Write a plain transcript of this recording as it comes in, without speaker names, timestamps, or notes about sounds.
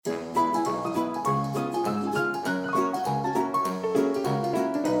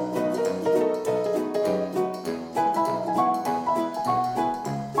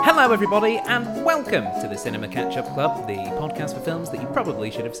Hello everybody and welcome to the Cinema Catch-Up Club, the podcast for films that you probably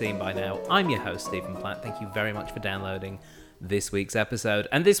should have seen by now. I'm your host Stephen Platt. Thank you very much for downloading this week's episode.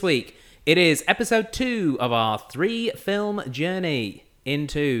 And this week it is episode 2 of our 3-film journey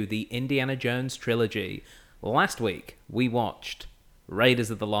into the Indiana Jones trilogy. Last week we watched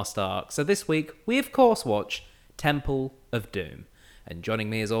Raiders of the Lost Ark. So this week we of course watch Temple of Doom. And joining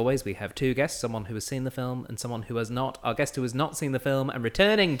me as always, we have 2 guests, someone who has seen the film and someone who has not. Our guest who has not seen the film and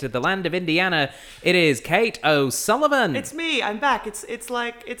returning to the land of Indiana, it is Kate O'Sullivan. It's me. I'm back. It's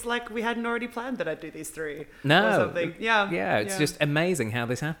like we hadn't already planned that I'd do these 3. No. Or something. Yeah. It's just amazing how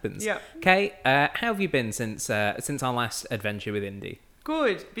this happens. Yeah. Kate, how have you been since our last adventure with Indy?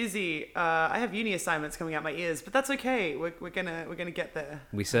 Good. Busy. I have uni assignments coming out my ears, but that's okay. We're gonna get there.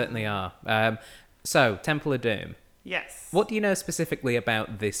 We certainly are. So, Temple of Doom. Yes. What do you know specifically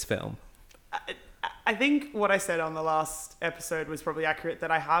about this film? I think what I said on the last episode was probably accurate, that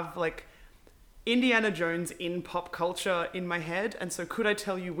I have like Indiana Jones in pop culture in my head, and so could I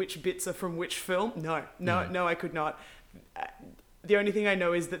tell you which bits are from which film? No, I could not. The only thing I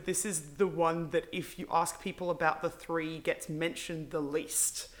know is that this is the one that if you ask people about the 3 gets mentioned the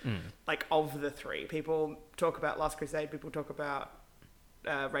least, like of the 3. People talk about Last Crusade, people talk about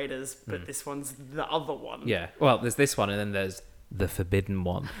Raiders, but this one's the other one. Yeah, well, there's this one and then there's the Forbidden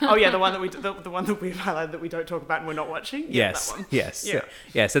One. Oh yeah, the one that we've highlighted that we don't talk about and we're not watching. Yeah, Yes, that one. yes.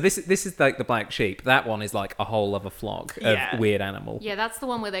 Yeah. So this is like the black sheep. That one is like a whole other flock of weird animal. Yeah, that's the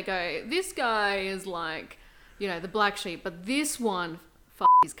one where they go, this guy is like, the black sheep, but this one,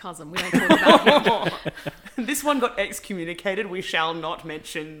 his cousin. We don't talk about him. This one got excommunicated. We shall not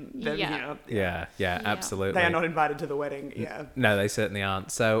mention them here. Yeah, absolutely. They are not invited to the wedding. Yeah. No, they certainly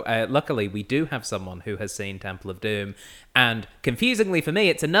aren't. So luckily, we do have someone who has seen Temple of Doom. And confusingly for me,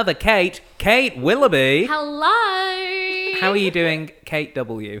 it's another Kate Willoughby. Hello. How are you doing, Kate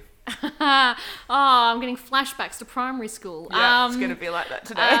W? I'm getting flashbacks to primary school. Yeah, it's going to be like that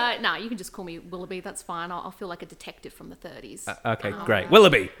today. No, you can just call me Willoughby. That's fine. I'll feel like a detective from the 30s. Okay, great.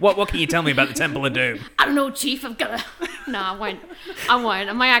 Willoughby, what can you tell me about the Temple of Doom? I don't know, Chief. I've got to... No, I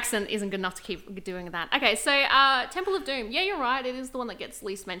won't. My accent isn't good enough to keep doing that. Okay, so Temple of Doom. Yeah, you're right. It is the one that gets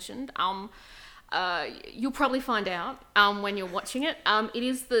least mentioned. You'll probably find out when you're watching it. It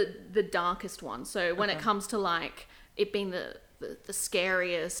is the darkest one. So when it comes to like it being the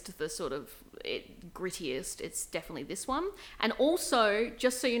scariest, the sort of grittiest, it's definitely this one. And also,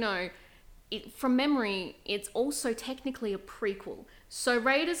 just so you know, from memory, it's also technically a prequel. So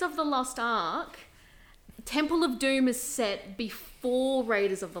Raiders of the Lost Ark, Temple of Doom is set before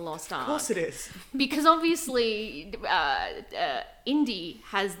Raiders of the Lost Ark. Of course it is. Because obviously, Indy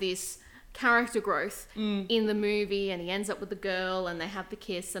has this character growth in the movie, and he ends up with the girl and they have the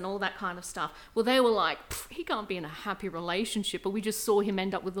kiss and all that kind of stuff. Well, they were like, he can't be in a happy relationship, but we just saw him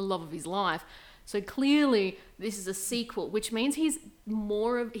end up with the love of his life. So clearly this is a sequel, which means he's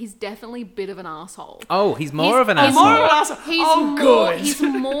definitely a bit of an asshole. Oh, he's more of an asshole. More of an asshole. Good. He's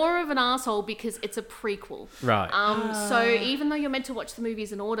more of an asshole because it's a prequel. Right. So even though you're meant to watch the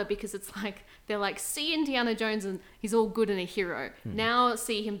movies in order, because it's like, they're like, see Indiana Jones and he's all good and a hero. Now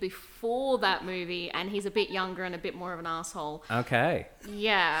see him before that movie and he's a bit younger and a bit more of an asshole. Okay.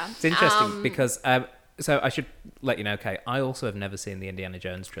 Yeah. It's interesting because... So I should let you know, Kate, I also have never seen the Indiana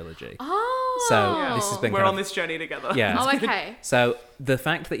Jones trilogy. Oh. So this has been We're on this journey together. Yeah. Oh, okay. So the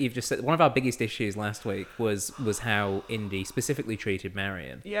fact that you've just said, one of our biggest issues last week was how Indy specifically treated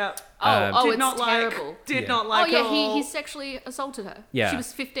Marion. Yeah. It's terrible. Did not like Oh, yeah, at all. he sexually assaulted her. Yeah. She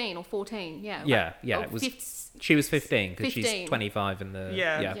was 15 or 14, yeah. Yeah. Oh, It was. She was 15 because she's 15. 25 in the...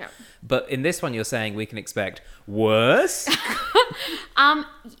 Yeah. But in this one, you're saying we can expect worse?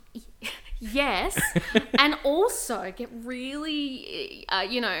 Yes, and also get really,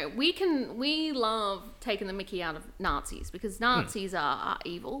 we love taking the mickey out of Nazis because Nazis are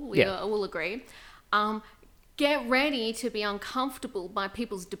evil. We'll agree. Get ready to be uncomfortable by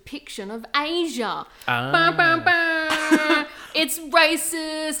people's depiction of Asia. Bah, bah, bah. It's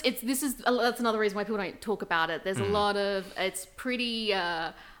racist. That's another reason why people don't talk about it. There's a lot of, it's pretty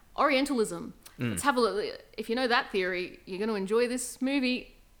Orientalism. Let's have a look. If you know that theory, you're going to enjoy this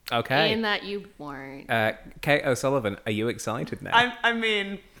movie. Okay. In that you won't. Kate O'Sullivan, are you excited now? I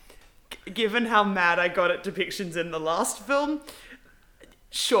mean, given how mad I got at depictions in the last film,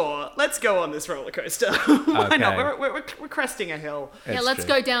 sure, let's go on this roller coaster. Why not? We're cresting a hill. Let's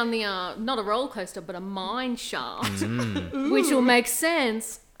go down the, not a roller coaster, but a mine shaft, which will make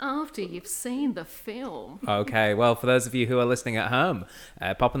sense after you've seen the film. Okay, well, for those of you who are listening at home,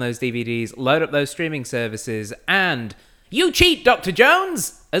 pop on those DVDs, load up those streaming services, and you cheat, Dr.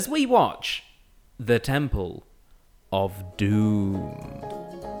 Jones, as we watch The Temple of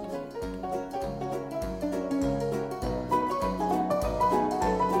Doom.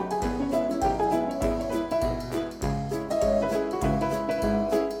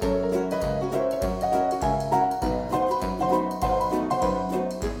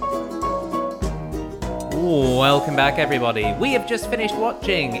 Welcome back, everybody. We have just finished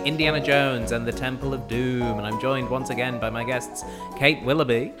watching Indiana Jones and the Temple of Doom, and I'm joined once again by my guests, Kate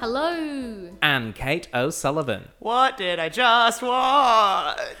Willoughby. Hello. And Kate O'Sullivan. What did I just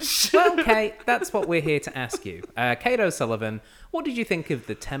watch? Well, Kate, that's what we're here to ask you. Kate O'Sullivan, what did you think of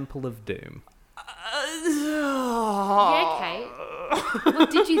the Temple of Doom? Yeah, Kate. What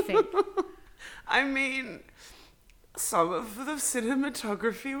did you think? I mean, some of the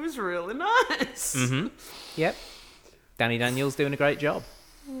cinematography was really nice. Mm-hmm. Yep. Danny Daniels doing a great job.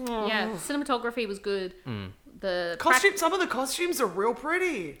 Yeah, the cinematography was good. The Some of the costumes are real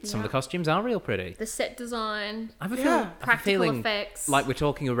pretty. Some of the costumes are real pretty. the set design, I have a Yeah. practical feeling effects. like we're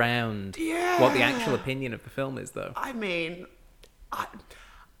talking around Yeah. what the actual opinion of the film is, though. I mean,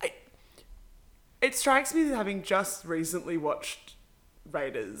 it strikes me that having just recently watched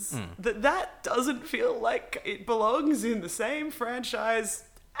Raiders, that doesn't feel like it belongs in the same franchise,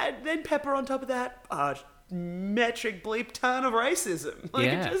 and then pepper on top of that a metric bleep ton of racism. Like,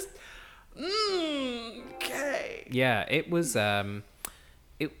 Yeah. it just, okay. Yeah, it was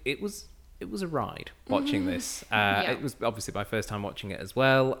it was a ride watching this. Yeah. It was obviously my first time watching it as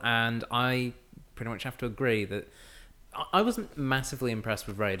well, and I pretty much have to agree that I wasn't massively impressed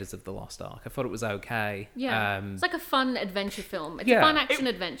with Raiders of the Lost Ark. I thought it was okay. Yeah, it's like a fun adventure film. It's yeah. a fun action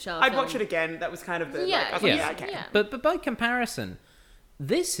adventure. I'd film. watch it again. That was kind of the... Yeah, like, I was like, yeah. yeah, okay. Yeah. But by comparison,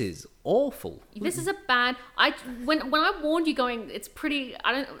 this is awful. This is a bad. When I warned you, going, it's pretty.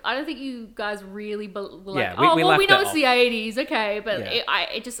 I don't think you guys really were like, Yeah, oh we well, we left know it it's off. the '80s, okay, but Yeah.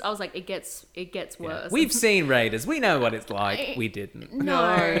 I was like, it gets Yeah. worse. We've seen Raiders. We know what it's like. We didn't.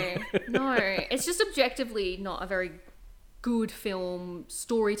 No, it's just objectively not a very good film,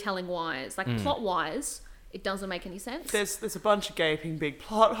 storytelling wise, like plot wise. It doesn't make any sense. There's a bunch of gaping big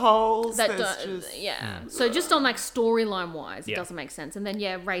plot holes. That There's does, just... yeah. So just on like storyline wise, it Yeah. doesn't make sense. And then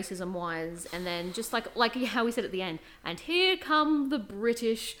racism wise, and then just like how we said at the end, and here come the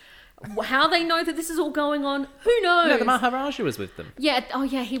British. How they know that this is all going on? Who knows? No, the Maharaja was with them Yeah. Oh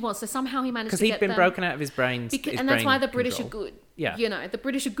yeah, he was. So somehow he managed because to he'd get been them. broken out of his brain. And that's why the British are good. Yeah. You know, the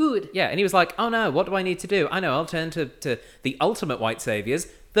British are good. Yeah, and he was like, "Oh no, what do I need to do? I know, I'll turn to the ultimate white saviors,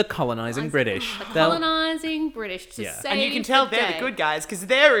 the colonising British. The They'll- colonising British to Yeah. save And you can tell the they're day the good guys because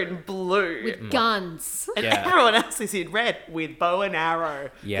they're in blue. with guns. And Yeah. everyone else is in red with bow and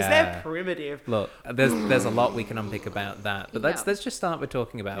arrow. Because Yeah. they're primitive. Look, there's a lot we can unpick about that, but Yeah. let's just start with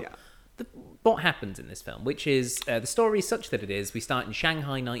talking about Yeah. what happens in this film, which is the story is such that it is. We start in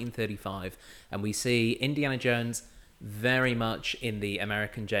Shanghai, 1935, and we see Indiana Jones very much in the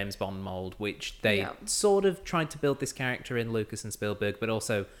American James Bond mold, which they Yeah. sort of tried to build this character in, Lucas and Spielberg, but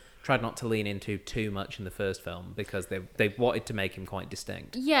also tried not to lean into too much in the first film because they wanted to make him quite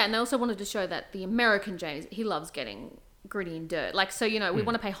distinct. Yeah, and they also wanted to show that the American James, he loves getting gritty and dirt. Like, so, you know, we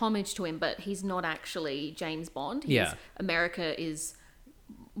want to pay homage to him, but he's not actually James Bond. Yeah. America is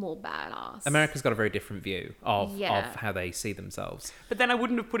more badass. America's got a very different view of Yeah. how they see themselves. But then I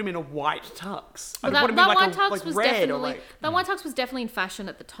wouldn't have put him in a white tux. Well, I'd put him that in white like tux a like was red definitely or like... that white tux was definitely in fashion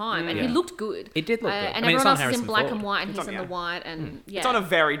at the time, and he Yeah. looked good. It did look good. And I mean, it's everyone on else is Harrison in black Ford. and white, and It's he's on- in the yeah. white, and yeah, It's on a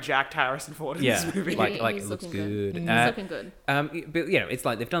very jacked Harrison Ford in Yeah, this movie. like He's it looks looking good. He's looking good. But you know, it's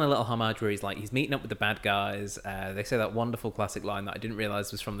like they've done a little homage where he's meeting up with the bad guys. They say that wonderful classic line that I didn't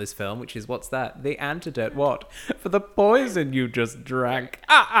realize was from this film, which is, "What's that? The antidote? What for the poison you just drank?"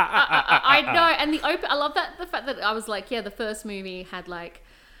 I know, and I love that the fact that I was like, yeah, the first movie had like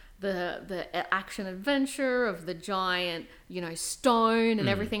the action adventure of the giant, you know, stone and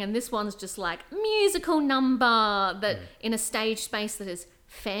everything, and this one's just like musical number that in a stage space that is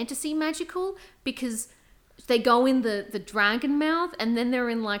fantasy magical because they go in the dragon mouth and then they're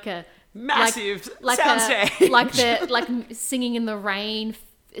in like a Massive like soundstage. like they're like singing in the rain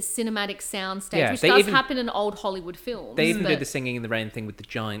cinematic soundstage, Yeah, which they does even- happen in old Hollywood films. They even but- do the singing in the rain thing with the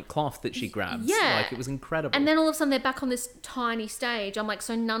giant cloth that she grabs. Yeah. Like, it was incredible. And then all of a sudden they're back on this tiny stage. I'm like,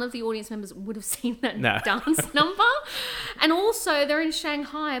 so none of the audience members would have seen that No. dance number. And also they're in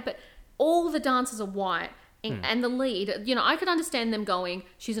Shanghai, but all the dancers are white. And the lead, you know, I could understand them going,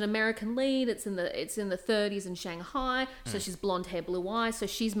 she's an American lead, it's in the 30s in Shanghai, so she's blonde hair, blue eyes, so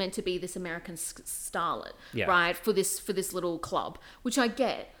she's meant to be this American starlet, Yeah. right, for this little club, which I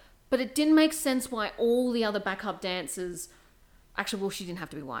get. But it didn't make sense why all the other backup dancers, actually, well, she didn't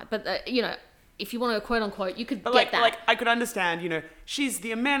have to be white, but you know, if you want to quote unquote, you could But get that. like I could understand, you know, she's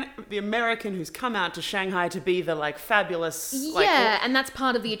the American who's come out to Shanghai to be the like fabulous, like, yeah, and that's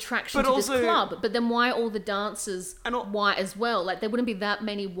part of the attraction But to this also- club. But then why all the dancers And white as well? Like there wouldn't be that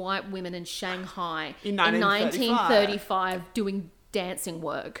many white women in Shanghai In 1935 doing dancing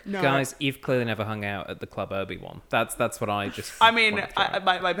work. No. Guys, you've clearly never hung out at the Club Obi-Wan. That's what I just. I mean, wanted to throw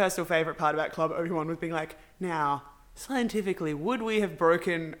out. my personal favourite part about Club Obi-Wan was being like, now, scientifically, would we have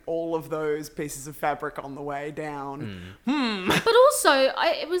broken all of those pieces of fabric on the way down? But also,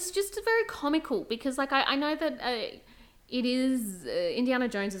 it was just very comical because, like, I know that it is Indiana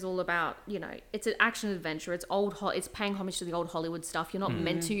Jones is all about, you know, it's an action adventure. It's it's paying homage to the old Hollywood stuff. You're not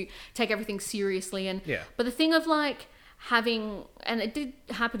meant to take everything seriously, and but the thing of like having, and it did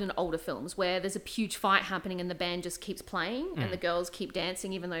happen in older films where there's a huge fight happening and the band just keeps playing and the girls keep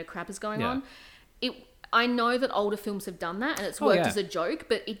dancing even though crap is going on. I know that older films have done that and it's worked as a joke,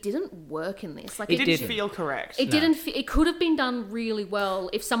 but it didn't work in this. Like it didn't feel correct. It didn't. It could have been done really well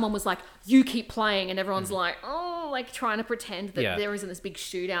if someone was like, "You keep playing," and everyone's like, "Oh," like trying to pretend that there isn't this big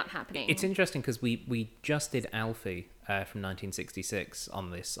shootout happening. It's interesting because we just did Alfie from 1966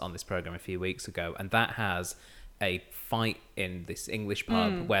 on this program a few weeks ago, and that has a fight in this English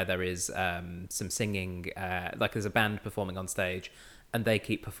pub where there is some singing, like there's a band performing on stage. And they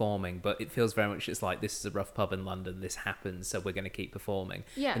keep performing, but it feels very much it's like, this is a rough pub in London, this happens, so we're going to keep performing.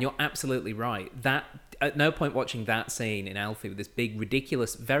 Yeah. And you're absolutely right. That at no point watching that scene in Alfie with this big,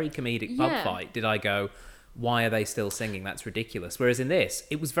 ridiculous, very comedic pub fight did I go, why are they still singing? That's ridiculous. Whereas in this,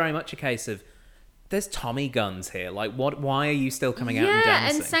 it was very much a case of, there's Tommy guns here. Like, why are you still coming out and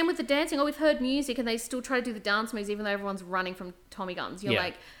dancing? And same with the dancing. Oh, we've heard music, and they still try to do the dance moves, even though everyone's running from Tommy guns. You're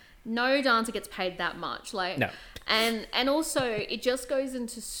like, no dancer gets paid that much. Like, no. And also, it just goes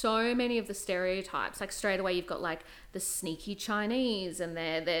into so many of the stereotypes. Like, straight away, you've got, like, the sneaky Chinese, and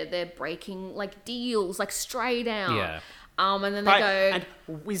they're breaking, like, deals, like, straight out. Yeah. And then they go... And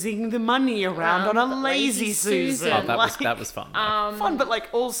whizzing the money around on a lazy Susan. Oh, that was fun. Fun, but, like,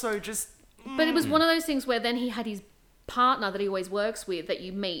 also just... But it was one of those things where then he had his partner that he always works with that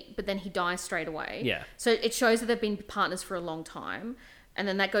you meet, but then he dies straight away. Yeah. So it shows that they've been partners for a long time. And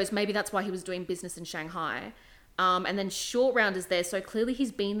then that goes, maybe that's why he was doing business in Shanghai. And then Short Round is there, so clearly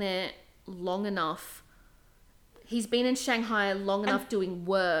he's been there long enough. He's been in Shanghai long enough doing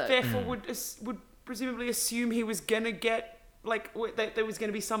work. Therefore, would presumably assume he was gonna get, like, there was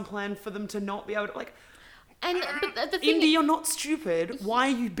gonna be some plan for them to not be able to, like. But the thing Indy, you're not stupid. Why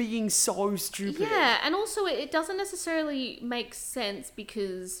are you being so stupid? Yeah, and also it doesn't necessarily make sense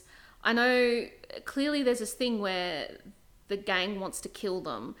because I know clearly there's this thing where the gang wants to kill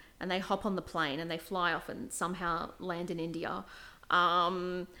them and they hop on the plane and they fly off and somehow land in India.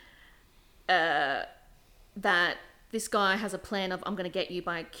 That this guy has a plan of, I'm going to get you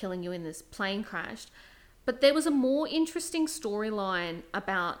by killing you in this plane crash. But there was a more interesting storyline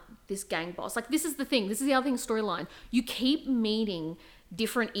about this gang boss. Like, this is the thing. This is the other thing storyline. You keep meeting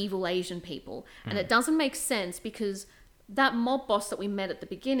different evil Asian people. And it doesn't make sense because that mob boss that we met at the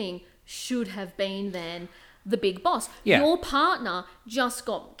beginning should have been then the big boss. Yeah. Your partner just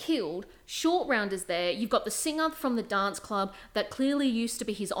got killed. Short Round is there. You've got the singer from the dance club that clearly used to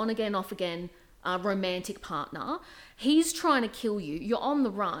be his on-again, off-again romantic partner. He's trying to kill you. You're on the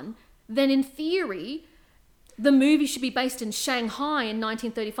run. Then in theory, the movie should be based in Shanghai in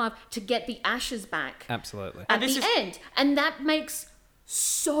 1935 to get the ashes back. Absolutely. At the end. And that makes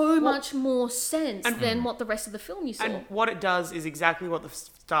so much more sense than what the rest of the film you saw. And what it does is exactly what the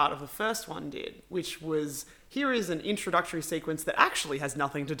start of the first one did, which was, here is an introductory sequence that actually has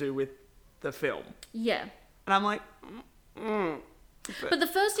nothing to do with the film. Yeah. And I'm like, But the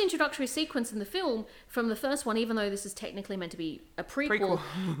first introductory sequence in the film from the first one, even though this is technically meant to be a prequel.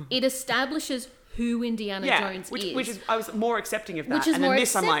 It establishes who Indiana Jones is. Which is, I was more accepting of that. Which is and more then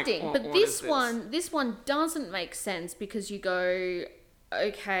this, accepting. I'm like, but this one doesn't make sense because you go,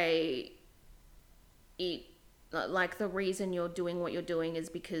 okay, like the reason you're doing what you're doing is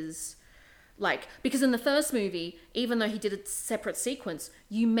because in the first movie, even though he did a separate sequence,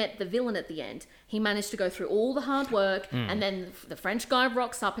 you met the villain at the end. He managed to go through all the hard work, and then the French guy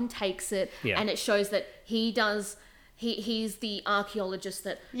rocks up and takes it, and it shows that he's the archaeologist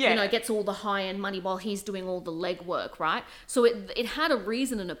that gets all the high-end money while he's doing all the legwork, right? So it had a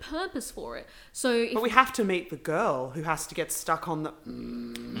reason and a purpose for it. But we have to meet the girl who has to get stuck on the...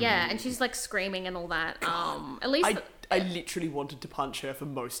 Yeah, and she's like screaming and all that. At least... I literally wanted to punch her for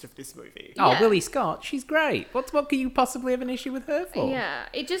most of this movie. Oh, Willie Scott, she's great. What could you possibly have an issue with her for? Yeah,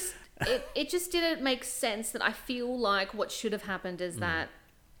 it just didn't make sense. That I feel like what should have happened is that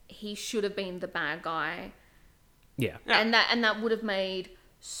he should have been the bad guy. Yeah. And that would have made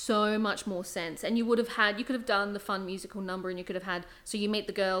so much more sense. And you could have done the fun musical number, and you could have had, so you meet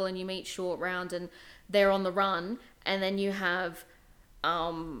the girl and you meet Short Round and they're on the run, and then you have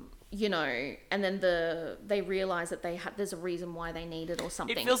you know, and then they realize that there's a reason why they need it or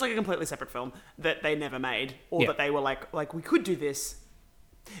something. It feels like a completely separate film that they never made, or that they were like we could do this.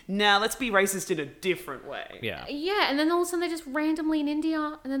 Now let's be racist in a different way. Yeah. Yeah, and then all of a sudden they're just randomly in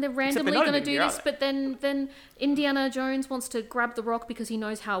India, and then they're randomly not in going to do India, this, are but then Indiana Jones wants to grab the rock because he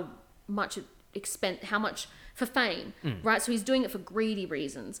knows how much for fame, right? So he's doing it for greedy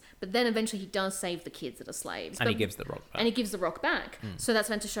reasons, but then eventually he does save the kids that are slaves. And he gives the rock back. And he gives the rock back. So that's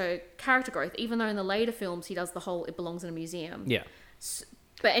meant to show character growth, even though in the later films he does the whole it belongs in a museum. Yeah.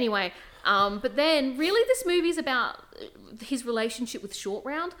 But anyway, but then really this movie's about his relationship with Short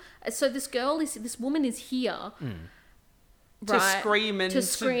Round. So this woman is here. Right, to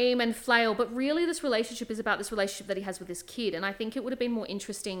scream and flail, but really this relationship is about this relationship that he has with this kid, and I think it would have been more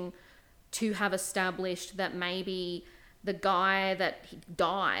interesting to have established that maybe the guy that he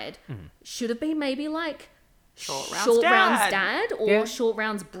died should have been maybe like Short Round's dad or Short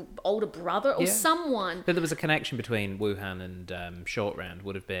Round's older brother or someone. But there was a connection between Wuhan and Short Round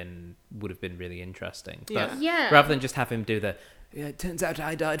would have been really interesting. But rather than just have him do the it turns out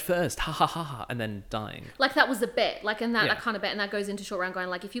I died first, ha ha ha ha, and then dying. Like that was the bet, like and that kind of bet, and that goes into Short Round going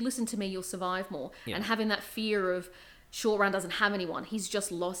like, if you listen to me, you'll survive more, and having that fear of Short Round doesn't have anyone. He's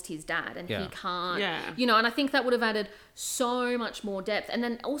just lost his dad and he can't, you know, and I think that would have added so much more depth. And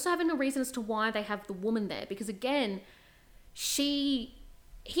then also having a reason as to why they have the woman there, because again, he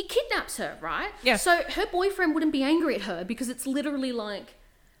kidnaps her, right? Yeah. So her boyfriend wouldn't be angry at her because it's literally like,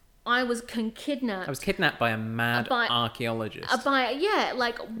 I was kidnapped by a mad archaeologist.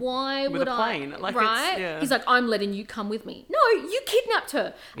 Like why with would a plane. Like right? He's like, I'm letting you come with me. No, you kidnapped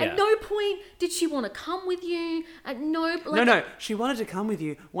her. At no point did she want to come with you. At no, no, she wanted to come with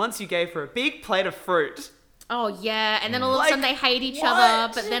you once you gave her a big plate of fruit. Oh yeah, and then all of a sudden they hate each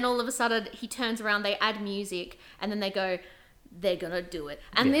other. But then all of a sudden he turns around, they add music, and then they go, they're gonna do it.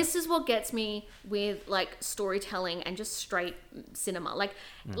 And this is what gets me with like storytelling and just straight cinema.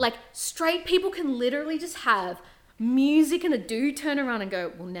 Like straight people can literally just have music and a dude turn around and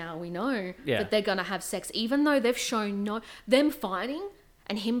go, well, now we know that they're gonna have sex, even though they've shown them fighting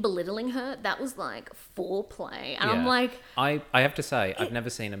and him belittling her. That was like foreplay. And I'm like, I have to say, I've never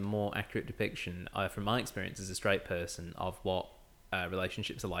seen a more accurate depiction from my experience as a straight person of what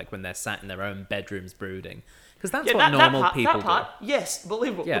relationships are like when they're sat in their own bedrooms brooding. Because that's what normal people do. Yes,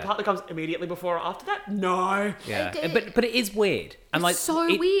 believable. The part that comes immediately before or after that, no. Yeah, but it is weird. And it's so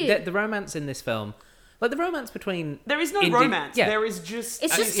weird. The romance in this film, like the romance between... There is no romance. Yeah. There is just...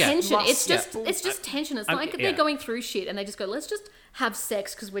 It's just tension. It's just tension. It's like they're going through shit and they just go, let's just have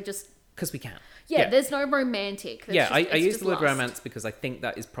sex because we're just... Because we can. Yeah, there's no romantic. I use the word romance because I think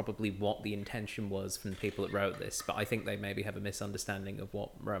that is probably what the intention was from the people that wrote this, but I think they maybe have a misunderstanding of what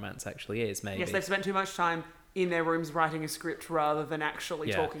romance actually is, maybe. Yes, they've spent too much time in their rooms writing a script rather than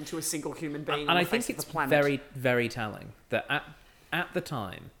actually talking to a single human being on the face of the planet. And I think it's very, very telling that at the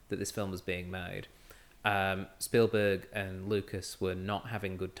time that this film was being made, Spielberg and Lucas were not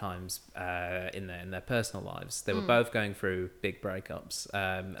having good times in their personal lives. They were both going through big breakups.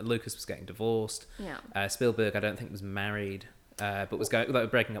 Lucas was getting divorced. Yeah. Spielberg, I don't think, was married, but was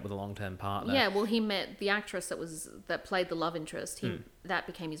breaking up with a long-term partner. Yeah, well, he met the actress that played the love interest. That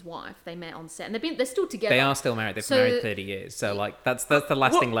became his wife. They met on set, and they're still together. They are still married. They've been married 30 years. So like that's the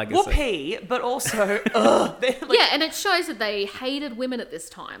lasting legacy. Whoopee, but also, and it shows that they hated women at this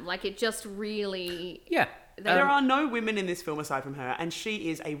time. Like it just really, There are no women in this film aside from her, and she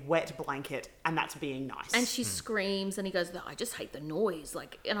is a wet blanket, and that's being nice. And she screams, and he goes, "I just hate the noise."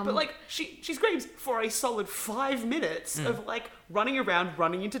 She screams for a solid 5 minutes of like running around,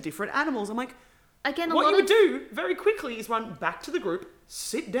 running into different animals. I'm like, again, what you would do very quickly is run back to the group,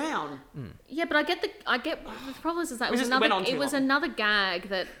 sit down. Yeah, but I get the problem is that it was another gag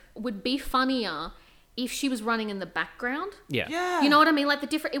that would be funnier if she was running in the background. Yeah. You know what I mean? Like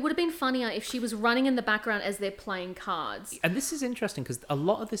it would have been funnier if she was running in the background as they're playing cards. And this is interesting because a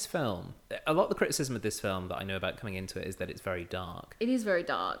lot of the criticism of this film that I know about coming into it is that it's very dark. It is very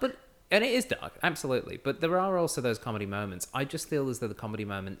dark. And it is dark, absolutely. But there are also those comedy moments. I just feel as though the comedy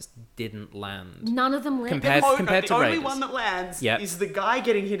moments didn't land. None of them landed. Compared to the only Raiders. one that lands is the guy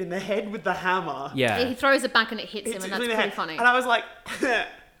getting hit in the head with the hammer. Yeah. He throws it back and it hits him, and that's pretty funny. And I was like...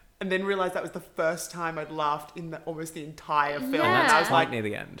 And then realised that was the first time I'd laughed in almost the entire film. Yeah. And I was like... near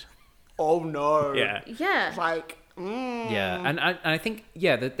the end. Oh, no. Yeah. Yeah. Like... Yeah, and I think,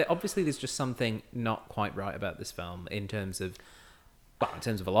 obviously there's just something not quite right about this film in terms of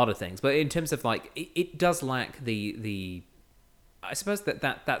a lot of things, but in terms of like, it does lack the I suppose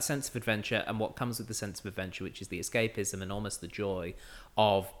that sense of adventure and what comes with the sense of adventure, which is the escapism and almost the joy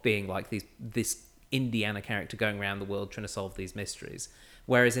of being like this Indiana character going around the world trying to solve these mysteries.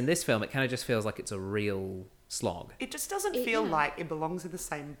 Whereas in this film, it kind of just feels like it's a real slog. It just doesn't feel like it belongs in the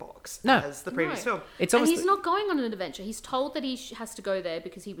same box No. as the previous film. It's And almost he's not going on an adventure. He's told that he has to go there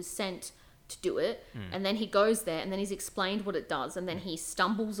because he was sent to do it, and then he goes there, and then he's explained what it does, and then he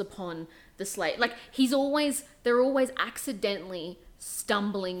stumbles upon the slate. Like they're always accidentally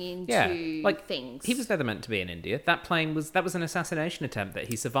stumbling into things. He was never meant to be in India. That was an assassination attempt that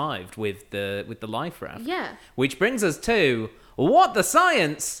he survived with the life raft. Yeah. Which brings us to what the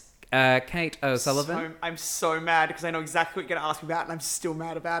science. Kate O'Sullivan. I'm so mad because I know exactly what you're going to ask me about, and I'm still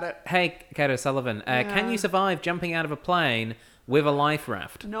mad about it. Hey, Kate O'Sullivan. Can you survive jumping out of a plane with a life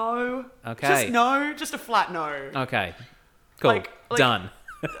raft? No. Okay. Just a flat no. Okay. Cool. Like- Done.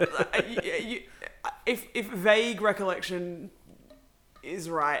 If vague recollection is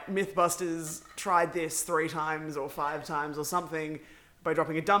right, Mythbusters tried this 3 times or 5 times or something by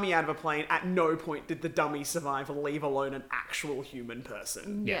dropping a dummy out of a plane. At no point did the dummy survive, leave alone an actual human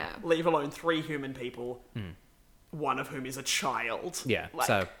person. Yeah. Leave alone 3 human people, one of whom is a child. Yeah. Like,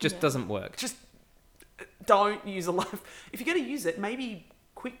 So just doesn't work. just don't use a life. If you're going to use it, maybe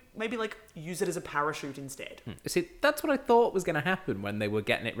use it as a parachute instead. See, that's what I thought was going to happen when they were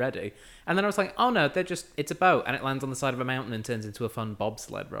getting it ready. And then I was like, oh no, it's a boat and it lands on the side of a mountain and turns into a fun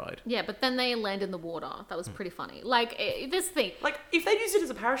bobsled ride. Yeah, but then they land in the water. That was pretty funny. Like, this thing. Like, if they'd used it as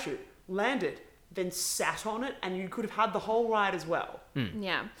a parachute, landed, then sat on it, and you could have had the whole ride as well.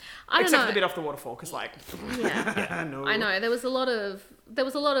 Yeah. I don't Except know. for the bit off the waterfall, because, like... Yeah. no. I know. There was a lot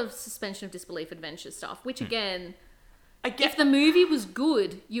of suspension of disbelief adventure stuff, which again... If the movie was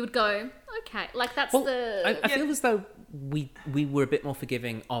good, you would go, okay. Like, that's I feel as though we were a bit more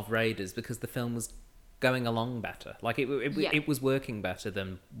forgiving of Raiders because the film was going along better. Like, it was working better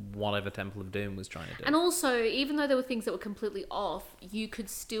than whatever Temple of Doom was trying to do. And also, even though there were things that were completely off, you could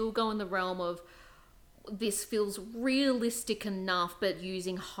still go in the realm of this feels realistic enough, but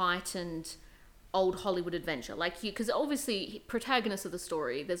using heightened old Hollywood adventure. Like, because obviously, protagonist of the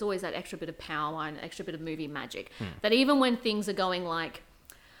story, there's always that extra bit of power and extra bit of movie magic. That even when things are going like,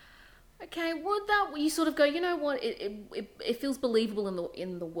 okay, you sort of go, you know what, it feels believable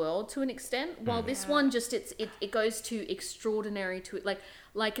in the world to an extent. While this one just it goes to extraordinary to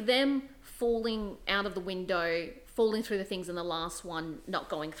like them falling out of the window, falling through the things, and the last one not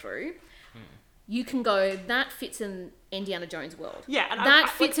going through. You can go, that fits in Indiana Jones world. Yeah, and that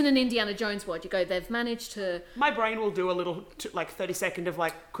fits in an Indiana Jones world. You go, they've managed to... My brain will do a little, 30-second of,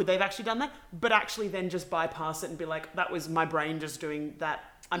 like, could they've actually done that? But actually then just bypass it and be like, that was my brain just doing that.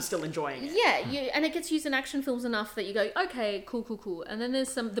 I'm still enjoying it. Yeah, and it gets used in action films enough that you go, okay, cool. And then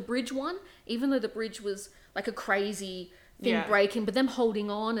there's the bridge one, even though the bridge was like a crazy thing breaking, but them holding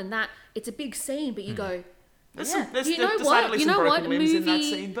on and that, it's a big scene, but you go... There's you know decidedly what? some broken limbs in that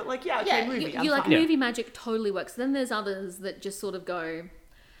Movie- scene, but movie. You like fine. movie magic totally works. Then there's others that just sort of go.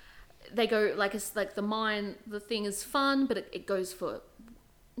 They go like it's like the thing is fun, but it goes for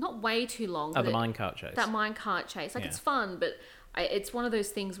not way too long. the minecart chase. That minecart chase, like it's fun, but it's one of those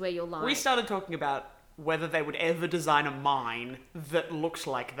things where you're like. We started talking about whether they would ever design a mine that looked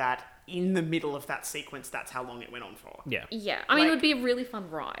like that in the middle of that sequence. That's how long it went on for. Yeah. Yeah, I mean, it would be a really fun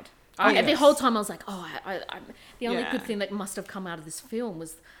ride. Oh, And the yes. whole time I was like, the only Yeah. good thing that must have come out of this film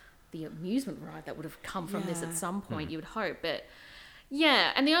was the amusement ride that would have come from this at some point, you would hope. But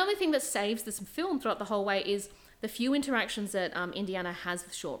yeah, and the only thing that saves this film throughout the whole way is the few interactions that Indiana has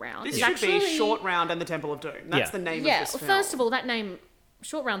with Short Round. This It's should be Short Round and the Temple of Doom. That's the name of this film. First of all, that name,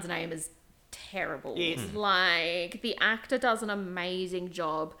 Short Round's name is terrible. Yes. Like, the actor does an amazing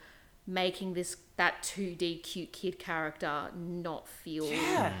job making that 2D cute kid character not feel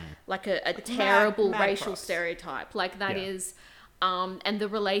like a terrible mad racial props. stereotype. Like, that is... and the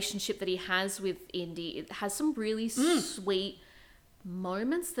relationship that he has with Indy, it has some really sweet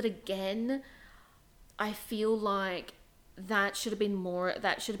moments that, again, I feel like that should have been more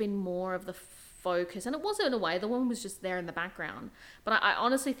of the focus. And it was in a way. The woman was just there in the background. But I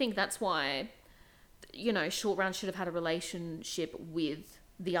honestly think that's why, Short Round should have had a relationship with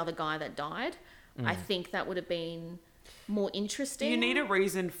the other guy that died. I think that would have been more interesting. You need a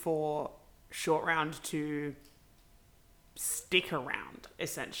reason for Short Round to stick around,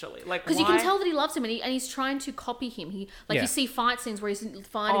 essentially. Like, because you can tell that he loves him and he's trying to copy him. You see fight scenes where he's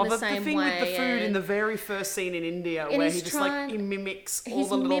fighting the same way. The thing with the food in the very first scene in India, where he just he mimics all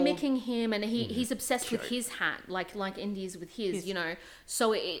the little... He's mimicking him, and he's obsessed with his hat, like Indy's with his,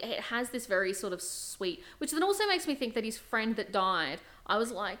 So it has this very sort of sweet, which then also makes me think that his friend that died, I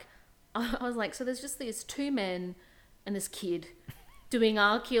was like, so there's just these 2 men and this kid, doing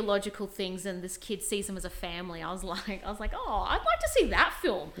archaeological things, and this kid sees them as a family. I was like, oh, I'd like to see that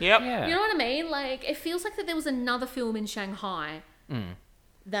film. Yep. Yeah. You know what I mean? Like, it feels like that there was another film in Shanghai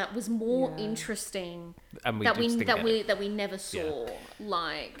that was more interesting And that just didn't get it. we never saw.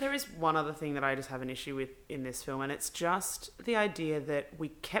 Like, There is one other thing that I just have an issue with in this film, and it's just the idea that we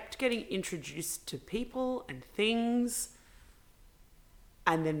kept getting introduced to people and things,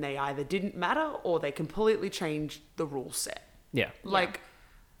 and then they either didn't matter or they completely changed the rule set. Yeah. Like,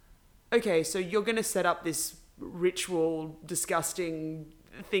 okay, so you're going to set up this ritual, disgusting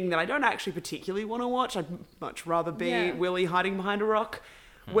thing that I don't actually particularly want to watch. I'd much rather be Willie hiding behind a rock,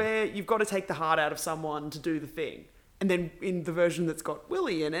 where you've got to take the heart out of someone to do the thing. And then in the version that's got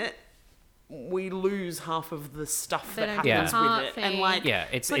Willie in it, we lose half of the stuff They that don't do happens the with heart it. thing. And like, Yeah,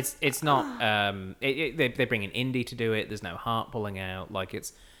 it's not. They bring in Indy to do it. There's no heart pulling out. Like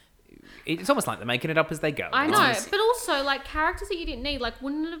it's almost like they're making it up as they go. I It's know, just- but also like characters that you didn't need. Like,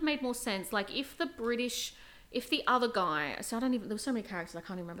 wouldn't it have made more sense? Like, if the other guy, so I don't even, there were so many characters I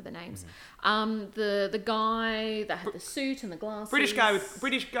can't even remember their names. The guy that had the suit and the glasses.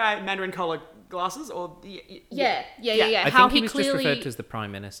 British guy, Mandarin collar glasses, or Yeah. I How think he was just clearly referred to as the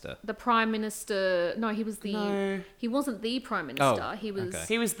Prime Minister. the Prime Minister. No, he was the. No. He wasn't the Prime Minister. Oh, he was okay.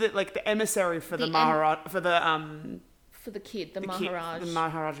 He was the emissary for the The Maharaj for the kid, the Maharaj. the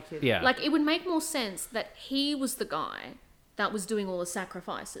Maharaja kid. Yeah. Like, it would make more sense that he was the guy that was doing all the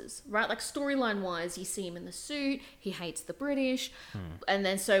sacrifices, right? Like, storyline wise, you see him in the suit, he hates the British, and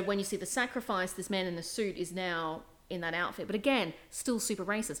then so when you see the sacrifice, this man in the suit is now in that outfit. But again, still super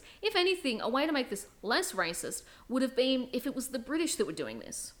racist. If anything, a way to make this less racist would have been if it was the British that were doing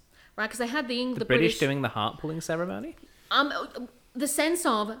this, right? Because they had the British doing the heart pulling ceremony. the sense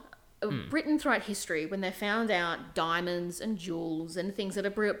of Britain throughout history, when they found out diamonds and jewels and things that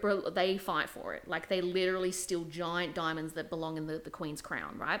are they fight for it. Like, they literally steal giant diamonds that belong in the Queen's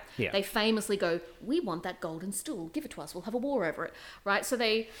crown, right? Yeah. They famously go, we want that golden stool, give it to us, we'll have a war over it, right? So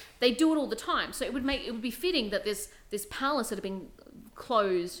they do it all the time. So it would be fitting that this palace that had been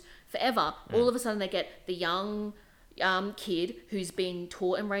closed forever, all of a sudden they get the young kid who's been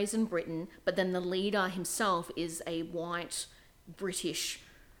taught and raised in Britain, but then the leader himself is a white British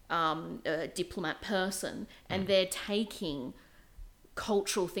diplomat person, and they're taking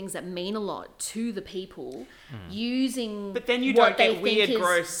cultural things that mean a lot to the people, using But then you what don't they get weird, think is,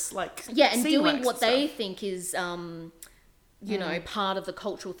 gross, like and scene doing works what and they stuff. think is part of the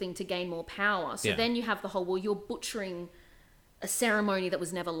cultural thing to gain more power. So Yeah. then you have the whole, well, you're butchering a ceremony that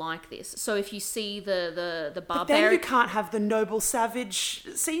was never like this. So if you see the But then you barbaric, can't have the noble savage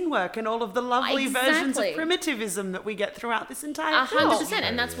scene work and all of the lovely versions of Exactly. primitivism that we get throughout this entire 100%, film.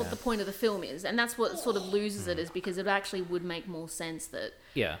 and that's what the point of the film is, and that's what sort of loses it, is because it actually would make more sense that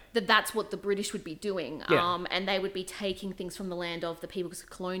Yeah. that's what the British would be doing, Yeah. and they would be taking things from the land of the people because of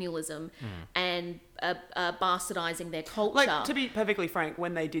colonialism and bastardizing their culture. Like, to be perfectly frank,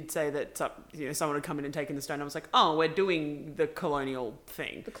 when they did say that someone had come in and taken the stone, I was like, oh, we're doing the colonial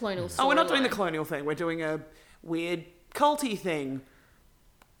thing. the colonial Oh, we're not doing the storyline. colonial thing. We're doing a weird culty thing.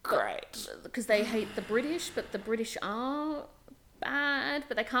 Great. Because they hate the British, but the British are bad,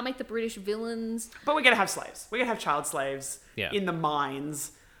 but they can't make the British villains. But we're going to have slaves. We're going to have child slaves Yeah. in the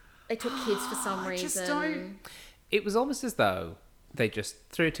mines. They took kids for some I reason. just don't... It was almost as though they just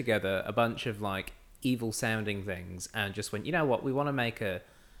threw together a bunch of like evil sounding things and just went, you know what, we want to make a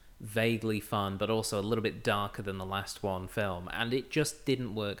vaguely fun but also a little bit darker than the last one film, and it just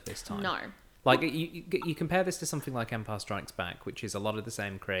didn't work this time. No. Like, you compare this to something like Empire Strikes Back, which is a lot of the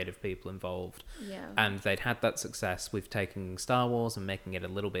same creative people involved, Yeah. and they'd had that success with taking Star Wars and making it a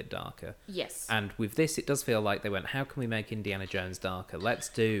little bit darker. Yes. And with this, it does feel like they went, how can we make Indiana Jones darker? Let's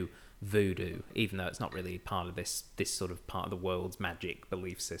do voodoo, even though it's not really part of this sort of part of the world's magic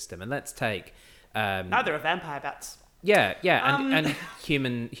belief system. And let's take... Neither are vampire bats. Yeah, and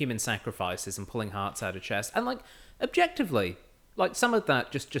human sacrifices and pulling hearts out of chests. And, like, objectively, like, some of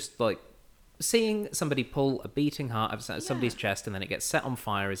that just like, seeing somebody pull a beating heart out of somebody's chest and then it gets set on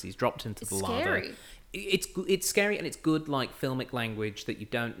fire as he's dropped into the lava. Scary. It's scary, and it's good, like, filmic language that you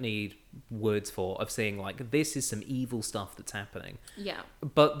don't need words for, of seeing, like, this is some evil stuff that's happening. Yeah.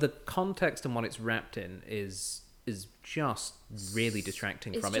 But the context and what it's wrapped in is just really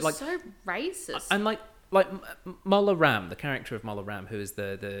distracting It's from just it. Like, so racist. and like Mullah Ram, the character of Mullah Ram, who is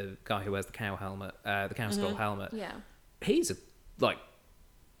the guy who wears the cow helmet, the cow skull helmet. Yeah. He's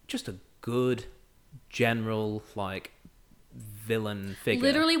just a good general, like, villain figure.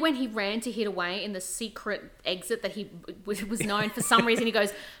 Literally, when he ran to hid away in the secret exit that he was known for some reason, he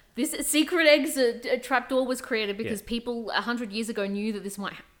goes, this secret exit trapdoor was created because people 100 years ago knew that this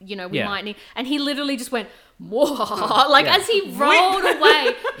might, we might need. And he literally just went, whoa. Like, as he rolled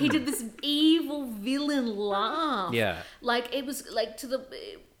away, he did this evil villain laugh. Yeah. Like, it was like to the...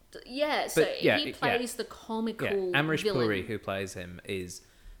 Yeah, so he plays the comical Amrish villain. Puri, who plays him, is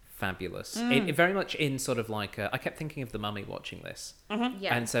fabulous. It very much in sort of like I kept thinking of The Mummy watching this,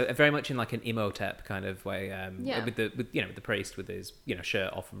 Yeah. and so very much in like an Imhotep kind of way. With the priest with his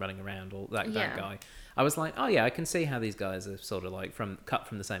shirt off and running around, all that guy. I was like, oh yeah, I can see how these guys are sort of like cut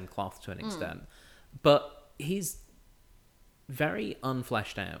from the same cloth to an extent, but he's very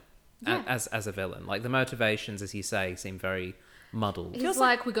unfleshed out as a villain. Like the motivations, as you say, seem very muddled. He's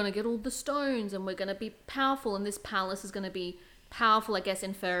like, we're going to get all the stones and we're going to be powerful and this palace is going to be powerful, I guess,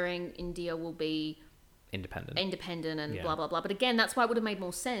 inferring India will be independent and blah, blah, blah. But again, that's why it would have made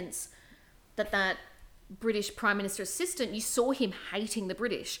more sense that British Prime Minister assistant, you saw him hating the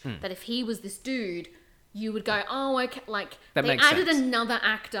British. That if he was this dude, you would go, oh, okay. Like, that they makes added sense. another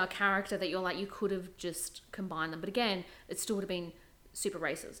character that you're like, you could have just combined them. But again, it still would have been super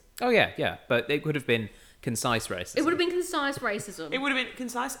racist. Oh, yeah. But it could have been concise racism. It would have been concise racism. It would have been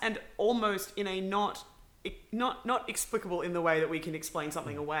concise and almost in a not explicable in the way that we can explain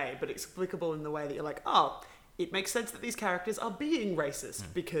something away, but explicable in the way that you're like, oh, it makes sense that these characters are being racist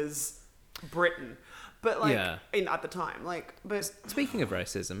because Britain. But like at the time, like, but speaking of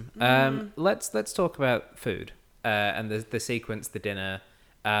racism, let's talk about food and the sequence, the dinner.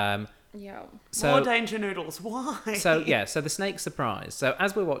 More danger noodles. Why? So the snake surprise. So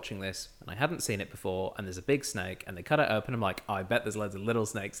as we're watching this, and I hadn't seen it before, and there's a big snake, and they cut it open. I'm like, oh, I bet there's loads of little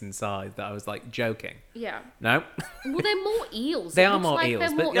snakes inside. That I was like joking. Yeah. No. Well, they're more eels. They are more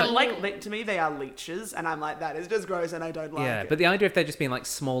eels, but like to me they are leeches, and I'm like, that is just gross, and I don't like it. Yeah, but the idea of there just being like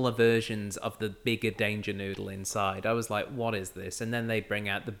smaller versions of the bigger danger noodle inside, I was like, what is this? And then they bring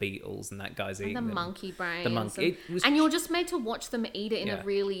out the beetles, and that guy's eating the them. monkey brains. The monkey. And you're just made to watch them eat it in a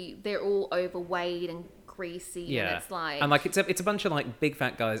really. They're all overweight and greasy, and it's like, and like it's a bunch of like big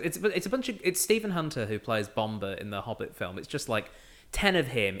fat guys. It's Stephen Hunter who plays Bomber in the Hobbit film. It's just like 10 of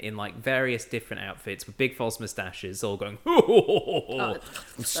him in like various different outfits with big false moustaches, all going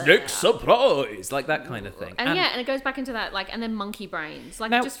snake surprise, like that kind of thing. And it goes back into that, like, and then monkey brains, like,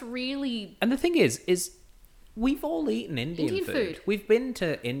 now, just really. And the thing is we've all eaten Indian food. We've been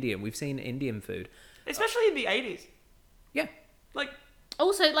to India and we've seen Indian food, especially in the 80s. Yeah, like.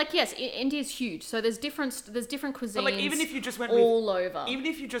 Also, like, yes, India's huge, so there's different cuisines. But like, even if you just went all over, even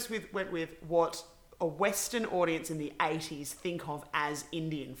if you just went with what a Western audience in the 80s think of as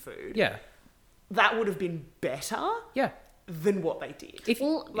Indian food, that would have been better, than what they did.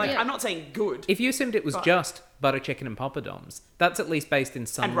 I'm not saying good. If you assumed it was just butter chicken and poppadoms, that's at least based in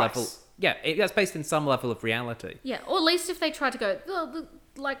some level. Rice. Yeah, that's based in some level of reality. Yeah, or at least if they tried to go,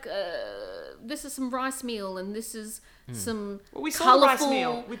 this is some rice meal and this is some we saw colourful the rice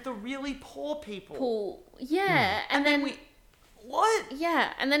meal with the really poor people. And then we... What?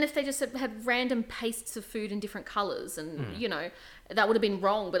 Yeah, and then if they just had random pastes of food in different colours and, that would have been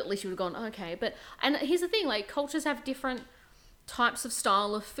wrong, but at least you would have gone, okay. And here's the thing, like, cultures have different types of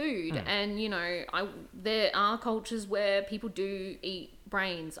style of food and, there are cultures where people do eat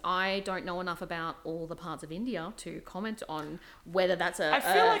brains. I don't know enough about all the parts of India to comment on whether that's I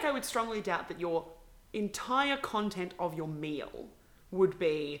feel like I would strongly doubt that your entire content of your meal would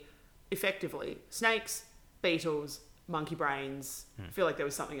be effectively snakes, beetles, monkey brains. I feel like there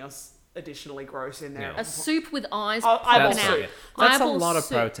was something else additionally gross in there. A soup with eyes eyeball popping out. soup. That's Eyeball a lot of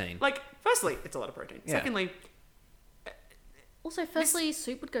soup. protein. Like, firstly, it's a lot of protein. Yeah. Secondly... Also, firstly,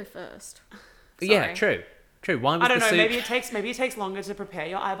 soup would go first. Yeah, true. Why was I don't know. soup... Maybe it takes longer to prepare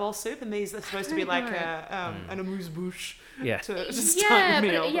your eyeball soup, and these are supposed to be like an amuse-bouche to start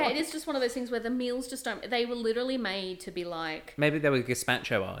your meal. It is just one of those things where the meals just don't. They were literally made to be like. Maybe they were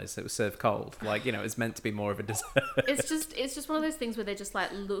gazpacho eyes that were served cold. Like, it's meant to be more of a dessert. It's just one of those things where they're just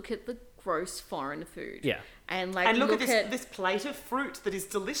like, look at the gross foreign food. Yeah. And like, and look at this plate of fruit that is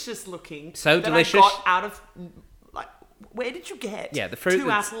delicious looking. So that delicious. I got out of. Where did you get the fruit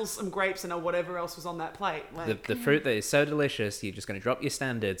 2 apples, some grapes, and whatever else was on that plate? Like, the fruit that is so delicious, you're just going to drop your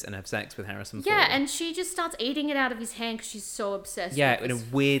standards and have sex with Harrison Ford. Yeah, and she just starts eating it out of his hand because she's so obsessed. Yeah, with in a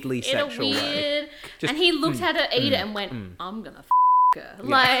weirdly sexual way. And he looked at her eat it and went, "I'm gonna her." Yeah.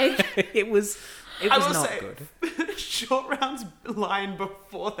 Like it was not good. Short Round's line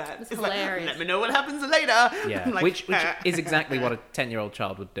before that is like, hilarious. "Let me know what happens later." Yeah, like, which is exactly what a 10-year-old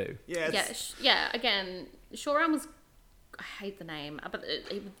child would do. Yes. Again, Short Round was. I hate the name, but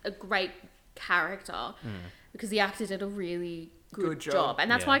a great character. because the actor did a really Good good job. job. And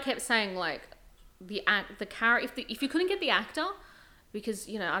that's Yeah. why I kept saying, like, the character, if you couldn't get the actor, because,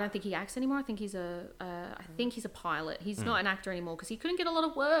 you know, I don't think he acts anymore. I think he's a pilot. He's not an actor anymore because he couldn't get a lot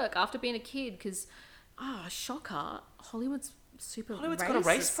of work after being a kid because, shocker, Hollywood's super Hollywood's racist. got a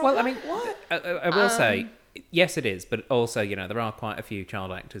race Well, I problem? mean, What? I will say, yes, it is, but also, you know, there are quite a few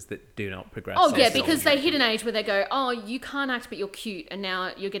child actors that do not progress. Oh, yeah, as because children. they hit an age where they go, oh, you can't act, but you're cute, and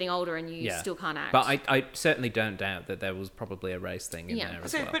now you're getting older and you Yeah. still can't act. But I certainly don't doubt that there was probably a race thing in Yeah. there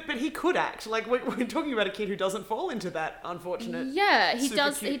as So, well. but he could act. Like, we're talking about a kid who doesn't fall into that unfortunate. Yeah, he super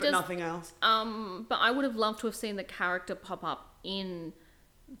does. Cute, He but does. nothing else. But I would have loved to have seen the character pop up in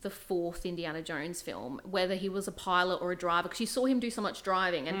the fourth Indiana Jones film, whether he was a pilot or a driver, because you saw him do so much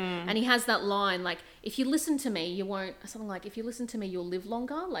driving, and he has that line like, "If you listen to me, you won't." Something like, "If you listen to me, you'll live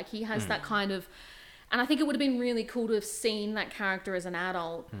longer." Like he has that kind of, and I think it would have been really cool to have seen that character as an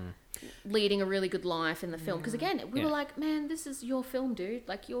adult. Leading a really good life in the film, because again we Yeah. were like, man, this is your film, dude,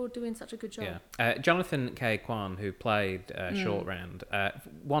 like you're doing such a good job. Yeah. Jonathan K. Kwan, who played Short Round,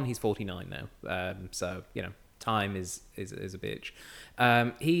 he's 49 now, so, you know, time is a bitch.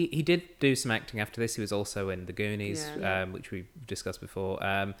 He did do some acting after this. He was also in The Goonies, which we discussed before.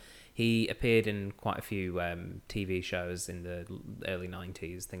 He appeared in quite a few TV shows in the early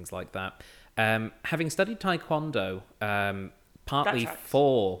 90s, things like that. Having studied Taekwondo, partly tracks.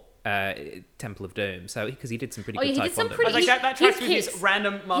 for Temple of Doom, so because he did some pretty Oh, good yeah, he did some Taekwondo. pretty- I was like, that His tracks with his kicks.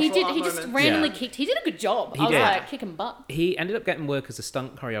 random martial He art just moments. randomly Yeah. kicked. He did a good job. He I was did. like, kicking butt. He ended up getting work as a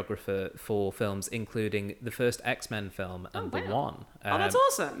stunt choreographer for films, including the first X-Men film and The wow. One. Oh, that's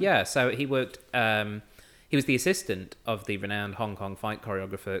awesome. Yeah, so he worked. He was the assistant of the renowned Hong Kong fight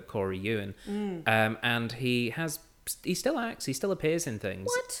choreographer Corey Yuen, and he still acts. He still appears in things.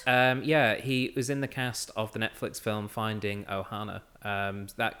 What? Yeah, he was in the cast of the Netflix film Finding Ohana.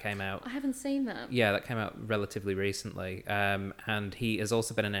 That came out. I haven't seen that. Yeah, that came out relatively recently. And he has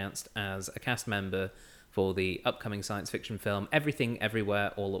also been announced as a cast member for the upcoming science fiction film Everything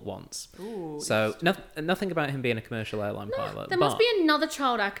Everywhere All at Once. Ooh, So nothing about him being a commercial airline pilot. There must be another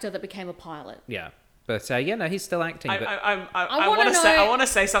child actor that became a pilot. Yeah. But yeah, no, he's still acting. But I wanna want to say know- I want to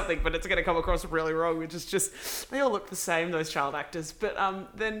say something, but it's going to come across really wrong. Which is just they all look the same, those child actors. But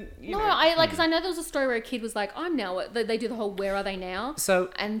then you No, know, I like, because I know there was a story where a kid was like, "I'm now." They do the whole "Where are they now?"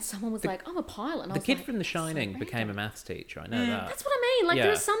 So and someone was like, "I'm a pilot." And I the was kid like, from The "So Shining became a random." maths teacher. I know that. That's what I mean. Like Yeah.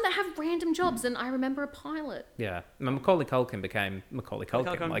 there are some that have random jobs, and I remember a pilot. Yeah. Macaulay Culkin became Macaulay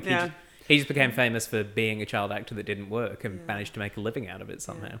Culkin. Culkin, Like yeah. he just became famous for being a child actor that didn't work and managed to make a living out of it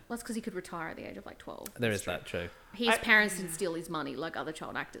somehow. Well, that's because he could retire at the age of like 12. There is that true. His parents didn't steal his money like other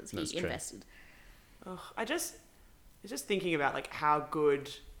child actors. That's He true. invested. I was just thinking about like how good,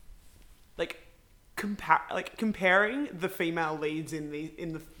 like comparing the female leads in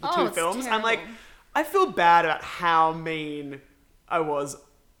the Oh, two it's films. I'm like, terrible. I feel bad about how mean I was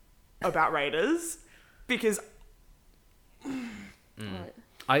about Raiders because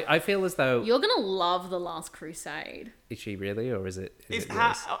I feel as though You're gonna love The Last Crusade. is she really, or is it? is it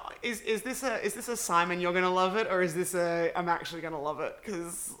yours? is this a Simon you're gonna love it, or is this a I'm actually gonna love it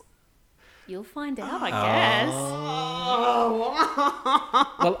because You'll find out, I guess.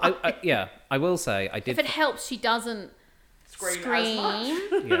 Well, I will say I did. If it helps, she doesn't Scream as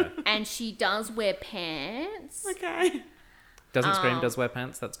much. Yeah, and she does wear pants. okay. doesn't Scream does wear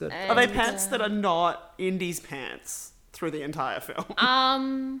pants. That's good. Are they And, pants that are not Indy's pants through the entire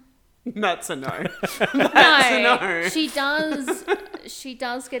film? That's a no. No, no. she does. She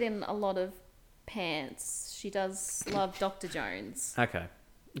does get in a lot of pants. She does love Dr. Jones. Okay,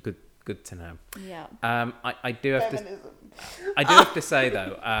 good to know. Yeah. I do have to. I do have to say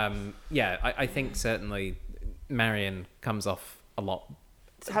though. I think certainly Marion comes off a lot.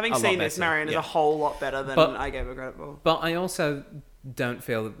 Having a lot seen this, better, Marion is yeah. a whole lot better than But- I gave her credit for. But I also don't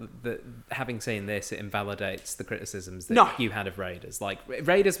feel that having seen this, it invalidates the criticisms that No. you had of Raiders. Like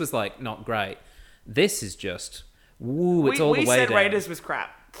Raiders was like not great. This is just woo. It's all we the way said down. Raiders was crap.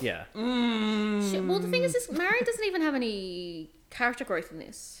 Yeah. Well, the thing is, this Marion doesn't even have any character growth in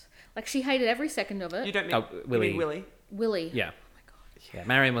this. Like, she hated every second of it. You don't mean, Oh, you Willie. mean Willie. Willie. Yeah. Yeah.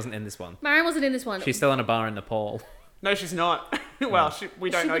 Marion wasn't in this one. Marion wasn't in this one. She's still in a bar in Nepal. No, she's not. Well, we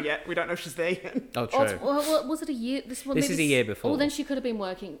don't She know would- yet. We don't know if she's there yet. Oh, Oh, true. well, was it a year? This This is a year before. Oh, then she could have been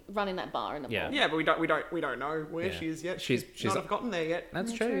running that bar in the Yeah. Yeah, but we don't know where Yeah. she is yet. She's- She's she's- not have gotten there yet.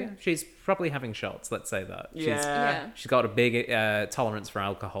 That's Yeah, true. true. Yeah. She's probably having shots. Let's say that. Yeah. She's got a big tolerance for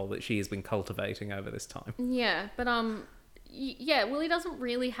alcohol that she has been cultivating over this time. Yeah, but yeah, Willie doesn't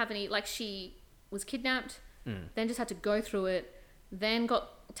really have any. Like, she was kidnapped, then just had to go through it, then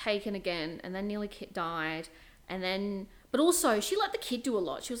got taken again, and then nearly died, and then. But also, she let the kid do a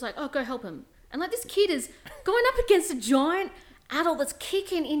lot. She was like, "Oh, go help him," And like this kid is going up against a giant adult that's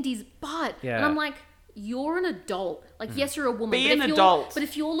kicking Indy's butt. Yeah. And I'm like, you're an adult. Like, yes, you're a woman. Be but an if adult. But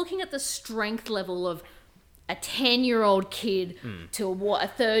if you're looking at the strength level of a 10-year-old kid to a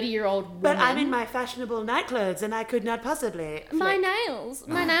 30-year-old woman. But I'm in my fashionable night clothes and I could not possibly. My nails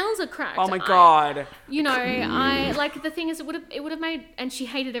are cracked. Oh my God. I like, the thing is, it would have made, and she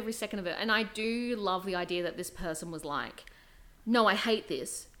hated every second of it. And I do love the idea that this person was like, no, I hate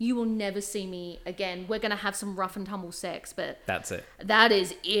this. You will never see me again. We're gonna have some rough and tumble sex, but That's it. that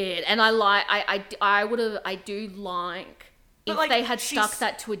is it. And I do like But, if like, they had she's- stuck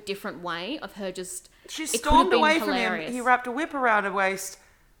that to a different way of her just. She it could have stormed been away hilarious. from him. He wrapped a whip around her waist.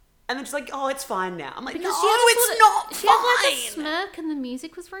 And then she's like, oh, it's fine now. I'm like, Because no, she had a it's sort of- not She had like a fine. smirk, and the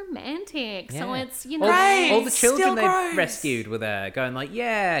music was romantic. So Yeah. it's, you know. Right. All the children Still they gross. rescued were there, going like,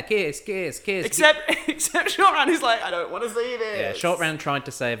 "Yeah, kiss, kiss, kiss." Except Short Round is like, I don't want to see this. Yeah, Short Round tried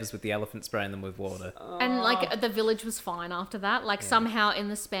to save us with the elephant spraying them with water. And like the village was fine after that. Like somehow in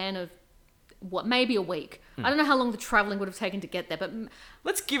the span of maybe a week. I don't know how long the traveling would have taken to get there, but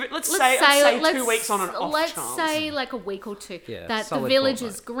Let's say 2 weeks on an off let's chance. say like a week or two. Yeah, that the solid village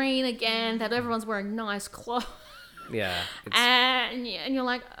fortnight. is green again. That everyone's wearing nice clothes. Yeah, And you're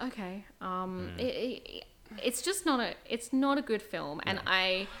like, okay, it's just not a good film, and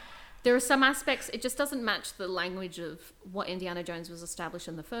there are some aspects it just doesn't match the language of what Indiana Jones was established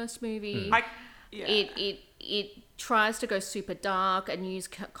in the first movie. It tries to go super dark and use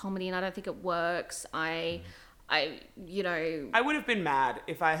comedy, and I don't think it works. I would have been mad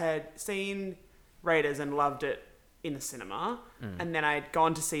if I had seen Raiders and loved it in the cinema, and then I'd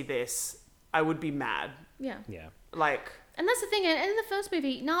gone to see this. I would be mad. yeah. Like, And that's the thing. And in the first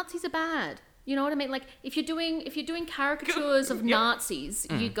movie, Nazis are bad. You know what I mean? Like if you're doing caricatures of Nazis,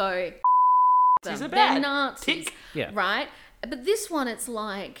 you go, Nazis are they're bad. Nazis, Tick. Yeah. right? But this one, it's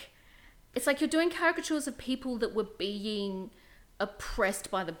like you're doing caricatures of people that were being oppressed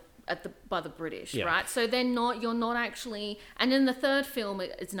by the British, Yeah. right? So you're not actually. And in the third film,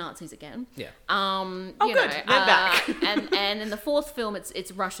 it's Nazis again. yeah. You good. know, They're back. and in the fourth film,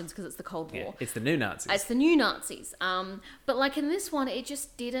 it's Russians because it's the Cold Yeah, War. it's the new Nazis. It's the new Nazis. But like in this one, it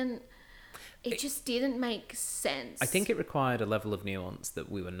just didn't make sense. I think it required a level of nuance that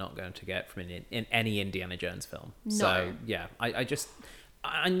we were not going to get from in any Indiana Jones film. No. So yeah,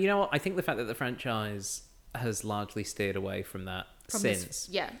 and you know what? I think the fact that the franchise has largely steered away from that since.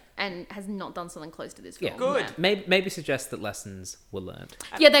 and has not done something close to this film. Yeah, Good. Maybe suggest that lessons were learned.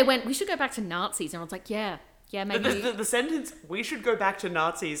 Yeah, they went, we should go back to Nazis. And I was like, yeah, maybe. the sentence, we should go back to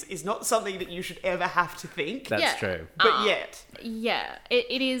Nazis, is not something that you should ever have to think. That's Yeah. true. But yet. Yeah,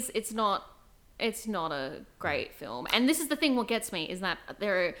 it is. It's not a great film. And this is the thing, what gets me is that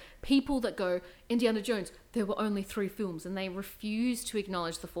there are people that go, Indiana Jones, there were only 3 films, and they refuse to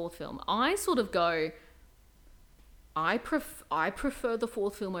acknowledge the 4th film. I sort of go, I prefer the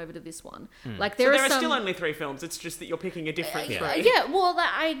 4th film over to this one. Like So there there are some, still only 3 films, it's just that you're picking a different 3. well,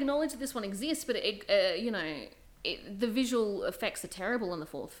 I acknowledge that this one exists, but the visual effects are terrible in the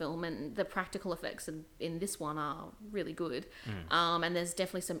 4th film, and the practical effects in this one are really good. And there's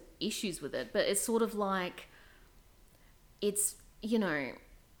definitely some issues with it, but it's sort of like it's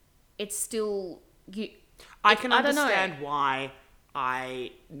still I can I don't know. understand why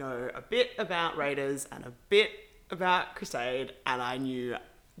I know a bit about Raiders and a bit about Crusade, and I knew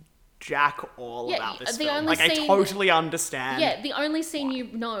jack all about this the film. only Like, I scene- totally understand. Yeah, the only scene you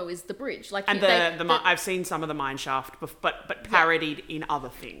know is the bridge. Like, And you- I've seen some of the mine shaft, but parodied in other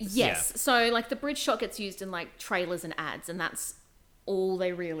things. yes. So like the bridge shot gets used in like trailers and ads, and that's all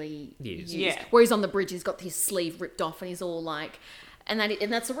they really Use. use. Yeah. Where he's on the bridge, he's got his sleeve ripped off, and he's all like, and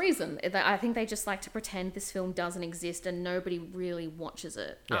that's the reason. I think they just like to pretend this film doesn't exist, and nobody really watches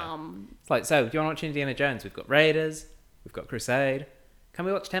it. Yeah. It's like, so do you want to watch Indiana Jones? We've got Raiders, we've got Crusade. Can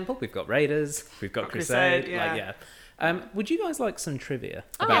we watch Temple? We've got Raiders, we've got Crusade. yeah. Would you guys like some trivia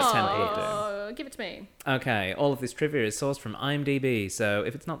about Temple of Doom? Oh, give it to me. Okay, all of this trivia is sourced from IMDb, so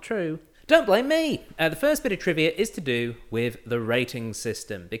if it's not true, don't blame me. The first bit of trivia is to do with the rating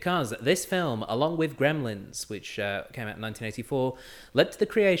system, because this film, along with Gremlins, which came out in 1984, led to the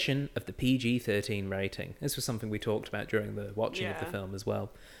creation of the PG-13 rating. This was something we talked about during the watching of the Yeah. film as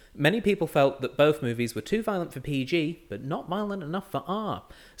well. Many people felt that both movies were too violent for PG, but not violent enough for R.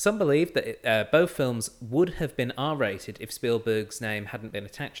 Some believed that both films would have been R-rated if Spielberg's name hadn't been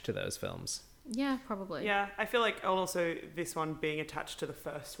attached to those films. Yeah, probably. Yeah, I feel like also this one being attached to the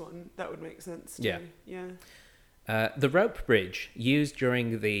first one, that would make sense too. Yeah. The rope bridge used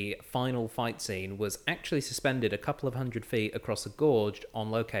during the final fight scene was actually suspended a couple of 100 feet across a gorge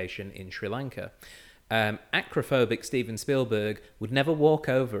on location in Sri Lanka. Acrophobic Steven Spielberg would never walk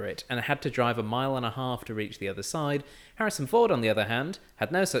over it and had to drive 1.5 miles to reach the other side. Harrison Ford, on the other hand,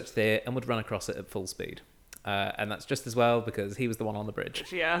 had no such fear and would run across it at full speed. And that's just as well because he was the one on the bridge.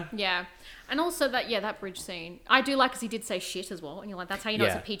 Yeah. Yeah. And also that bridge scene. I do like because he did say shit as well. And you're like, that's how you know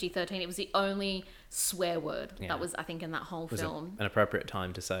it's a PG-13. It was the only swear word that was, I think, in that whole film. An appropriate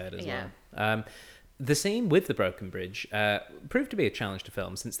time to say it as well. The scene with the broken bridge proved to be a challenge to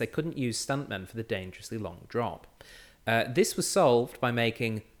film since they couldn't use stuntmen for the dangerously long drop. This was solved by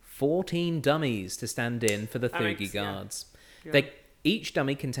making 14 dummies to stand in for the Thugy guards. Yeah. Each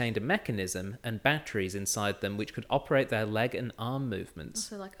dummy contained a mechanism and batteries inside them which could operate their leg and arm movements.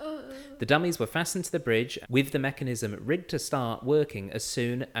 So The dummies were fastened to the bridge with the mechanism rigged to start working as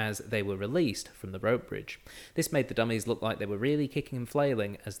soon as they were released from the rope bridge. This made the dummies look like they were really kicking and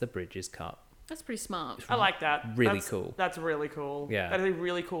flailing as the bridge is cut. That's pretty smart. I like that. Cool. That's really cool. Yeah. That is a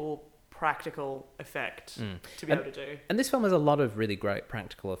really cool practical effect to be able to do. And this film has a lot of really great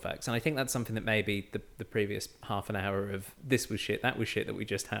practical effects, and I think that's something that maybe the previous half an hour of this was shit, that was shit that we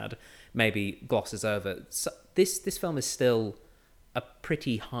just had maybe glosses over. So this film is still a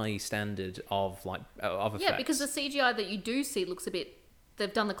pretty high standard of effects. Yeah, because the CGI that you do see looks a bit.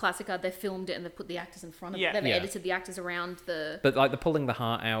 They've done the classic, they've filmed it and they've put the actors in front of it. They've edited the actors around the. But like the pulling the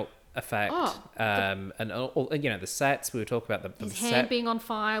heart out effect, and all, the sets we were talking about his hand being on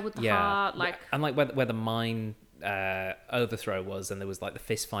fire with the heart, and like where the mine overthrow was, and there was like the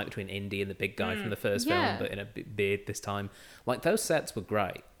fist fight between Indy and the big guy from the first film, but in a beard this time. Like those sets were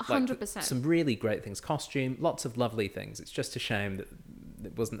great, 100%. Some really great things, costume, lots of lovely things. It's just a shame that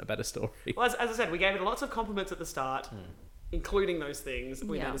it wasn't a better story. Well, as I said, we gave it lots of compliments at the start. Including those things,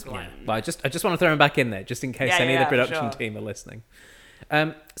 we made as well. But I just want to throw him back in there, just in case any of the production team are listening.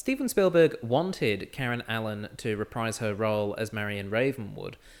 Steven Spielberg wanted Karen Allen to reprise her role as Marion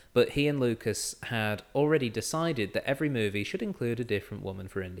Ravenwood, but he and Lucas had already decided that every movie should include a different woman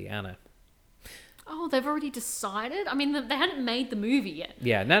for Indiana. Oh, they've already decided? I mean, they hadn't made the movie yet.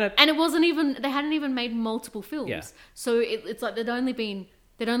 Yeah, no. And it wasn't even, they hadn't even made multiple films. Yeah. So it's like there'd only been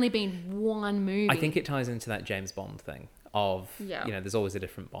one movie. I think it ties into that James Bond thing. There's always a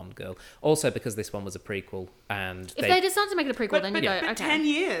different Bond girl. Also, because this one was a prequel, and if they decided to make it a prequel, then you go, okay. 10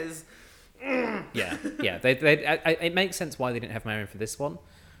 years. Yeah. It makes sense why they didn't have Marion for this one.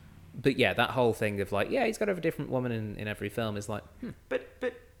 But yeah, that whole thing of he's got to have a different woman in every film is like, But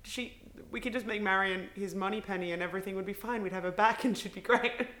we could just make Marion his money penny and everything would be fine. We'd have her back and she'd be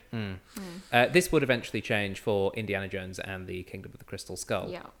great. This would eventually change for Indiana Jones and the Kingdom of the Crystal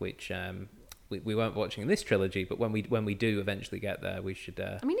Skull, which we weren't watching this trilogy, but when we do eventually get there, we should.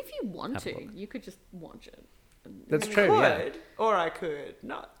 I mean, if you want to, you could just watch it. That's true. Yeah. Or I could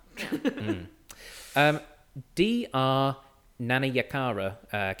not. D.R.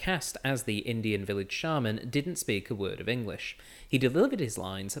 Nanayakara, cast as the Indian village shaman, didn't speak a word of English. He delivered his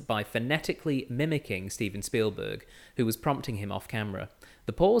lines by phonetically mimicking Steven Spielberg, who was prompting him off camera.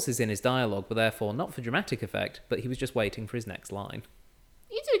 The pauses in his dialogue were therefore not for dramatic effect, but he was just waiting for his next line.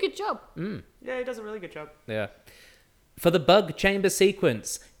 You did a good job. Yeah, he does a really good job. Yeah. For the bug chamber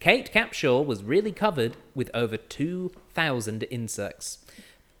sequence, Kate Capshaw was really covered with over 2,000 insects.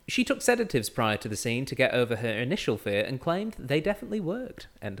 She took sedatives prior to the scene to get over her initial fear and claimed they definitely worked.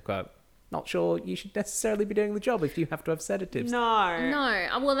 End quote. Not sure you should necessarily be doing the job if you have to have sedatives. No.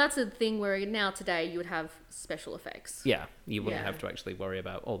 Well, that's a thing where now today you would have special effects. Yeah, you wouldn't have to actually worry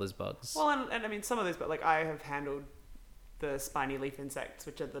about all those bugs. Well, and I mean, some of those, but I have handled the spiny leaf insects,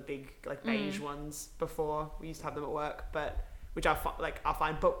 which are the big beige ones before. We used to have them at work, but which are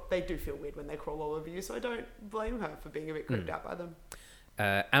fine, but they do feel weird when they crawl all over you, so I don't blame her for being a bit creeped out by them.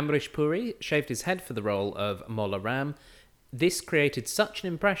 Amrish Puri shaved his head for the role of Mola Ram. This created such an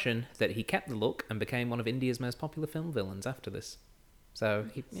impression that he kept the look and became one of India's most popular film villains after this. So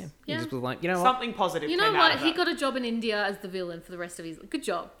he just was like, you know what? Something positive. You know what? He got a job in India as the villain for the rest of his. Good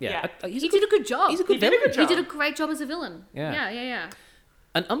job. Yeah. He did a good job. He's a good villain. He did a great job as a villain. Yeah.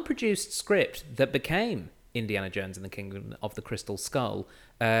 An unproduced script that became Indiana Jones and the Kingdom of the Crystal Skull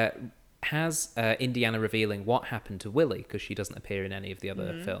has Indiana revealing what happened to Willie, because she doesn't appear in any of the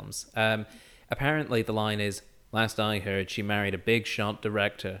other films. Apparently the line is, "Last I heard, she married a big shot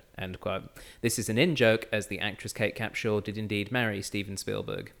director," end quote. This is an in-joke, as the actress Kate Capshaw did indeed marry Steven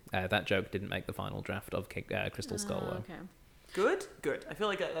Spielberg. That joke didn't make the final draft of Crystal Skull, though. Okay. Good. I feel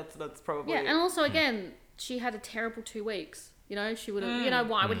like that's probably... Yeah, and also, again, she had a terrible 2 weeks. She would have...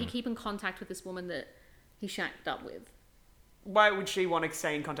 why would he keep in contact with this woman that he shacked up with? Why would she want to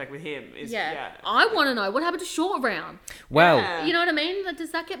stay in contact with him? I want to know what happened to Short Round. Well, you know what I mean?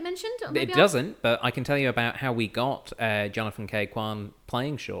 Does that get mentioned? It doesn't, but I can tell you about how we got Jonathan K. Kwan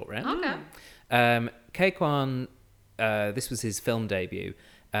playing Short Round. Kei Kwan, this was his film debut.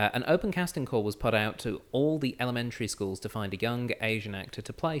 An open casting call was put out to all the elementary schools to find a young Asian actor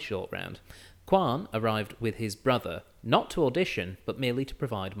to play Short Round. Kwan arrived with his brother, not to audition, but merely to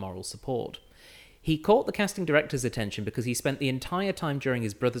provide moral support. He caught the casting director's attention because he spent the entire time during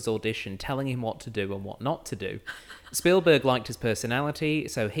his brother's audition telling him what to do and what not to do. Spielberg liked his personality,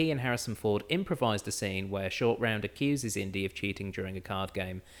 so he and Harrison Ford improvised a scene where Short Round accuses Indy of cheating during a card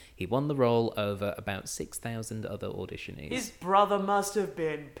game. He won the role over about 6,000 other auditionees. His brother must have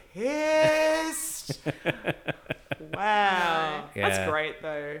been pissed. Wow. Yeah. That's great,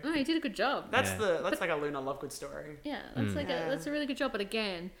 though. Oh, he did a good job. That's like a Luna Lovegood story. Yeah, that's a really good job. But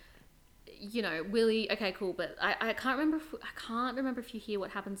again, you know, Willie. Okay, cool. But I can't remember if you hear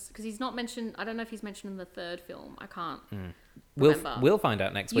what happens because he's not mentioned. I don't know if he's mentioned in the third film. I can't. remember. We'll find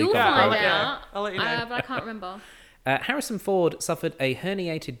out next week. You'll find out. Yeah. I'll let you know. But I can't remember. Harrison Ford suffered a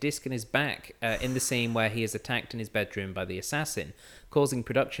herniated disc in his back in the scene where he is attacked in his bedroom by the assassin, causing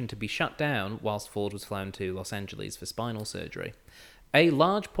production to be shut down whilst Ford was flown to Los Angeles for spinal surgery. A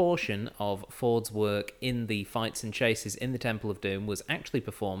large portion of Ford's work in the fights and chases in the Temple of Doom was actually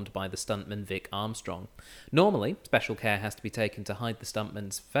performed by the stuntman Vic Armstrong. Normally, special care has to be taken to hide the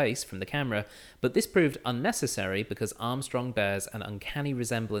stuntman's face from the camera, but this proved unnecessary because Armstrong bears an uncanny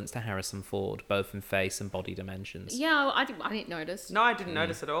resemblance to Harrison Ford, both in face and body dimensions. Yeah, I didn't notice. No, I didn't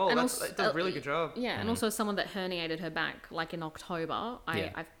notice at all. And That's also- a really good job. Yeah, and also someone that herniated her back, like in October.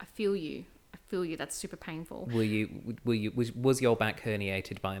 I feel you. That's super painful. Was your back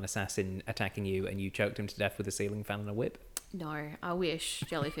herniated by an assassin attacking you and you choked him to death with a ceiling fan and a whip? No, I wish,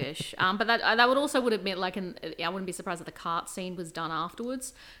 jellyfish. But that would admit, like, I wouldn't be surprised if the cart scene was done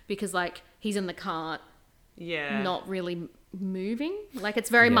afterwards because, like, he's in the cart, not really moving. Like, it's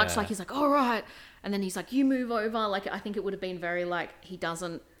very much like he's like, all right, and then he's like, you move over. Like, I think it would have been very like he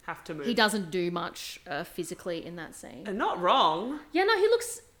doesn't have to move. He doesn't do much physically in that scene. And not wrong. Yeah, no, he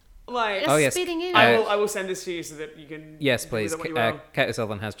looks. Like, spitting in. I will send this to you so that you can. Yes, please. Do with it what you will. Kate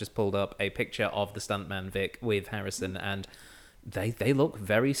O'Sullivan has just pulled up a picture of the stuntman Vic with Harrison, and they look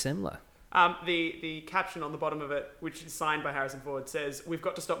very similar. The caption on the bottom of it, which is signed by Harrison Ford, says, "We've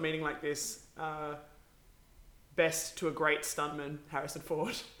got to stop meeting like this. Best to a great stuntman, Harrison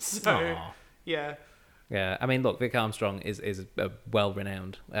Ford." So, Aww. yeah. Yeah, I mean, look, Vic Armstrong is a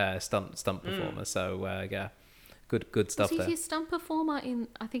well-renowned stunt performer, so yeah. Good stuff Was he there. a stunt performer in?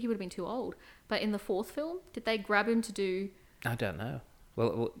 I think he would have been too old. But in the fourth film, did they grab him to do? I don't know.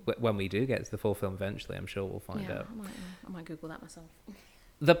 Well, when we do get to the full film eventually, I'm sure we'll find out. I might Google that myself.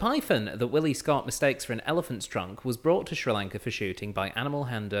 The python that Willie Scott mistakes for an elephant's trunk was brought to Sri Lanka for shooting by animal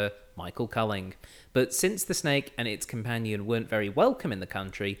handler Michael Culling. But since the snake and its companion weren't very welcome in the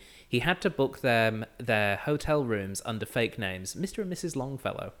country, he had to book them their hotel rooms under fake names, Mr. and Mrs.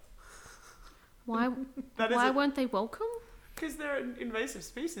 Longfellow. Why weren't they welcome? Because they're an invasive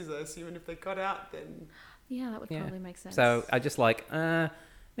species, I assume, and if they got out, then... Yeah, that would probably make sense. So I just like, Mr.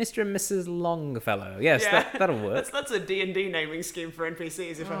 and Mrs. Longfellow. Yes, that'll work. That's a D&D naming scheme for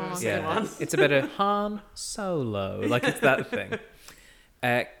NPCs, if I've ever seen one. It's a bit of Han Solo, like it's that thing.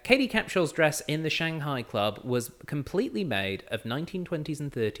 Katie Capshaw's dress in the Shanghai Club was completely made of 1920s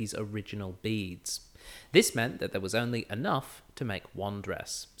and 30s original beads. This meant that there was only enough to make one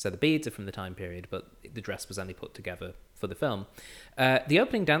dress. So the beads are from the time period, but the dress was only put together for the film. The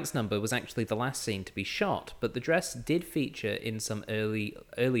opening dance number was actually the last scene to be shot, but the dress did feature in some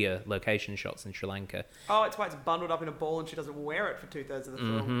earlier location shots in Sri Lanka. Oh, it's why it's bundled up in a ball and she doesn't wear it for 2/3 of the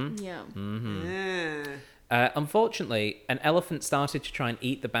film. Yeah. Yeah. Unfortunately, an elephant started to try and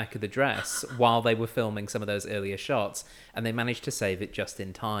eat the back of the dress while they were filming some of those earlier shots, and they managed to save it just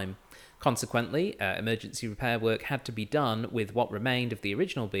in time. Consequently, emergency repair work had to be done with what remained of the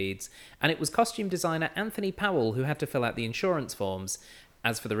original beads, and it was costume designer Anthony Powell who had to fill out the insurance forms.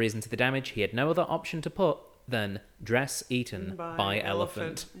 As for the reason to the damage, he had no other option to put than dress eaten by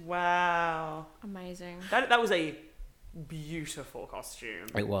elephant. Wow. Amazing. That was a beautiful costume.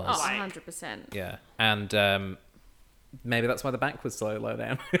 It was. Oh, 100%. Yeah, and maybe that's why the back was so low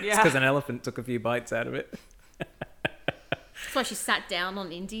down. It's Yeah. because an elephant took a few bites out of it. That's why she sat down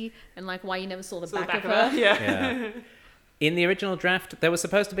on Indy and like why you never saw the So the back of her. Yeah. In the original draft, there was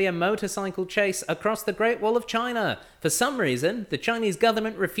supposed to be a motorcycle chase across the Great Wall of China. For some reason, the Chinese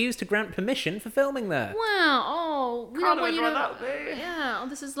government refused to grant permission for filming there. Wow. Oh, we Can't don't want you imagine to. what that would be. Yeah. Oh,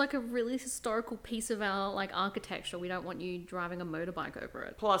 this is like a really historical piece of our like architecture. We don't want you driving a motorbike over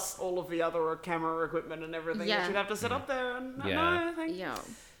it. Plus all of the other camera equipment and everything Yeah. that you'd have to set up there. And Yeah. no, I think. Yeah.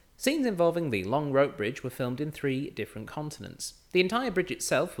 Scenes involving the long rope bridge were filmed in 3 different continents. The entire bridge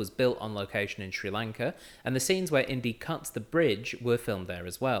itself was built on location in Sri Lanka, and the scenes where Indy cuts the bridge were filmed there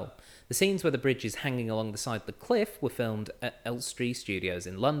as well. The scenes where the bridge is hanging along the side of the cliff were filmed at Elstree Studios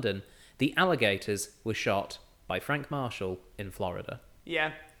in London. The alligators were shot by Frank Marshall in Florida.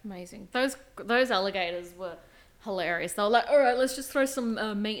 Yeah. Amazing. Those alligators were hilarious. They were like, all right, let's just throw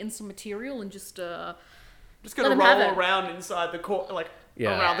some meat and some material and just gonna let 'em have roll it. around inside the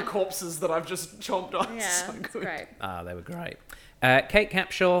around the corpses that I've just chomped on. Yeah, So it's good. great. Ah, they were great. Kate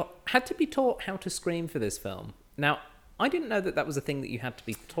Capshaw had to be taught how to scream for this film. Now, I didn't know that was a thing that you had to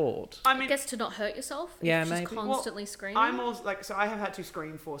be taught. I I mean, guess to not hurt yourself. If Yeah, you're just maybe. constantly screaming. I'm also so I have had to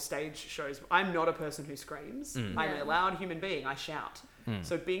scream for stage shows. I'm not a person who screams. I'm Yeah. a loud human being. I shout.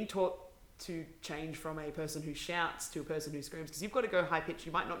 So being taught to change from a person who shouts to a person who screams, because you've got to go high pitch.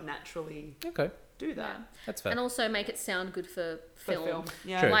 You might not naturally Okay, do that. Yeah. that's fair. And also make it sound good for For film. film.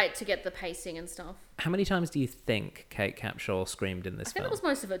 Yeah. True. Like to get the pacing and stuff. How many times do you think Kate Capshaw screamed in this I think film? it was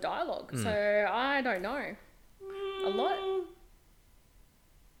most of her dialogue, so I don't know. A lot?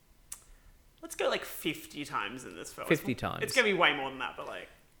 Let's go like 50 times in this film. 50 times. It's gonna be way more than that, but like,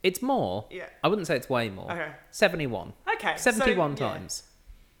 It's more. yeah. I wouldn't say it's way more. Okay. 71. Okay. 71 so, yeah. times.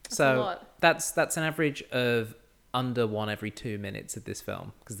 That's so a lot. that's an average of under 1 every 2 minutes of this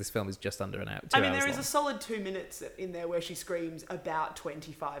film, because this film is just under an hour. 2 I mean, hours there is long. a solid 2 minutes in there where she screams about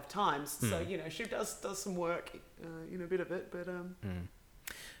 25 times. So, Hmm. you know, she does some work in a bit of it, but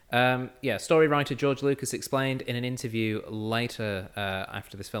Story writer George Lucas explained in an interview later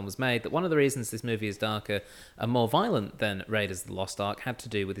after this film was made that one of the reasons this movie is darker and more violent than Raiders of the Lost Ark had to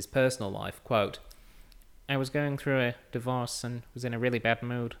do with his personal life. Quote, I was going through a divorce and was in a really bad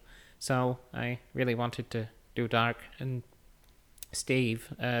mood, so I really wanted to do dark, and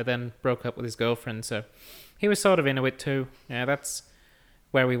Steve then broke up with his girlfriend, so he was sort of into it too. Yeah, that's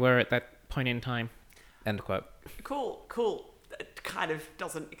where we were at that point in time. End quote. cool. It kind of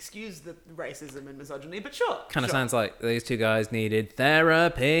doesn't excuse the racism and misogyny, but sure. Kind of sure. sounds like these two guys needed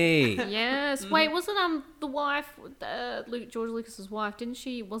therapy. Yes. Mm-hmm. Wait, wasn't the wife, George Lucas's wife?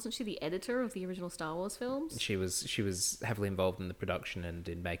 Wasn't she the editor of the original Star Wars films? She was heavily involved in the production and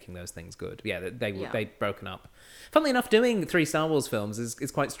in making those things good. Yeah, Yeah. they'd broken up. Funnily enough, doing 3 Star Wars films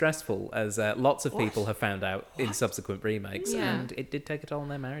is quite stressful, as lots of people have found out in subsequent remakes, Yeah. and it did take a toll on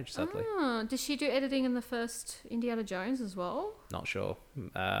their marriage, sadly. Oh, did she do editing in the first Indiana Jones as well? Not sure,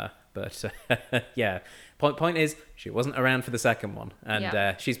 but yeah. Point is, she wasn't around for the second one, and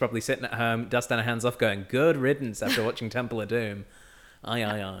Yeah. she's probably sitting at home, dusting her hands off, going, "Good riddance," after watching Temple of Doom.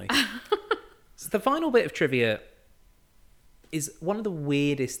 Aye. So the final bit of trivia is one of the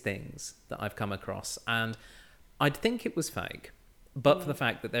weirdest things that I've come across, and I'd think it was fake, but for the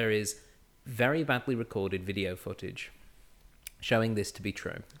fact that there is very badly recorded video footage showing this to be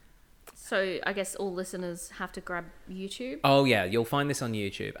true. So I guess all listeners have to grab YouTube. Oh yeah, you'll find this on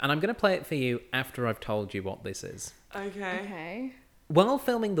YouTube, and I'm going to play it for you after I've told you what this is. Okay. Okay. While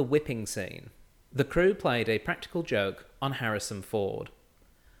filming the whipping scene, the crew played a practical joke on Harrison Ford.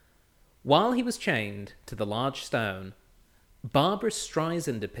 While he was chained to the large stone, Barbara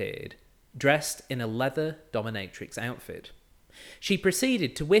Streisand appeared, dressed in a leather dominatrix outfit. She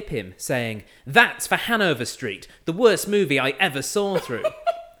proceeded to whip him, saying, "That's for Hanover Street, the worst movie I ever saw through."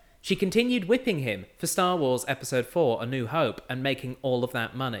 She continued whipping him for Star Wars Episode 4, A New Hope, and making all of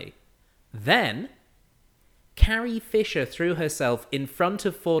that money. Then, Carrie Fisher threw herself in front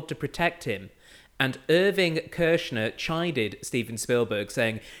of Ford to protect him, and Irving Kershner chided Steven Spielberg,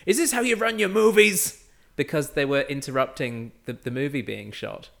 saying, "Is this how you run your movies?" Because they were interrupting the movie being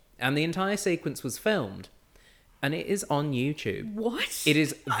shot. And the entire sequence was filmed, and it is on YouTube. What? It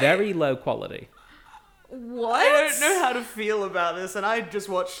is very low quality. What? I don't know how to feel about this, and I just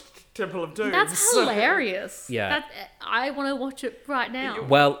watched Temple of Doom. That's so- hilarious. Yeah. I want to watch it right now.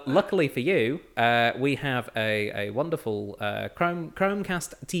 Well, luckily for you, we have a wonderful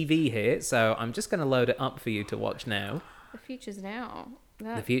Chromecast TV here, so I'm just going to load it up for you to watch now. The future's now.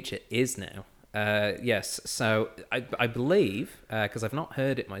 The future is now. Yes, so I believe, because I've not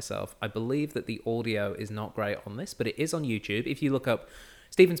heard it myself, I believe that the audio is not great on this, but it is on YouTube. If you look up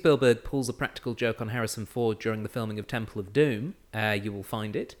Steven Spielberg pulls a practical joke on Harrison Ford during the filming of Temple of Doom, you will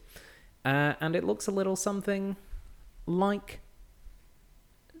find it. And it looks a little something like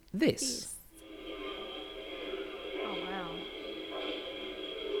this. Oh, wow.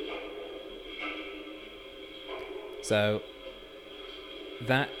 So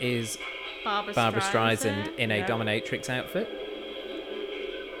that is Barbara Streisand in a yeah. dominatrix outfit.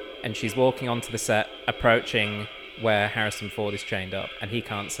 And she's walking onto the set, approaching where Harrison Ford is chained up, and he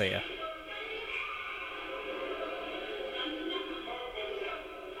can't see her.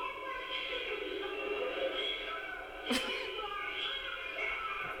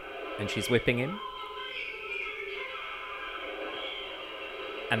 and she's whipping him.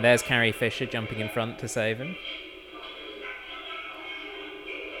 And there's Carrie Fisher jumping in front to save him.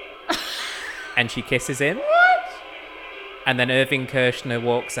 And she kisses him. What? And then Irving Kershner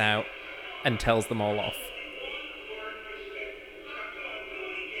walks out and tells them all off.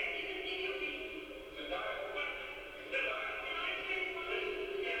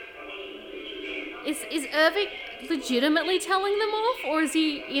 Is Irving legitimately telling them off, or is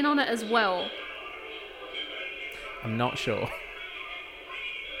he in on it as well? I'm not sure.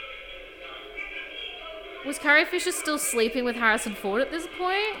 Was Carrie Fisher still sleeping with Harrison Ford at this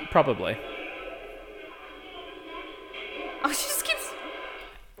point? Probably. Oh, she just keeps...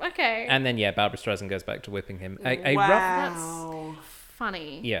 Okay. And then, yeah, Barbara Streisand goes back to whipping him. A wow. rough... That's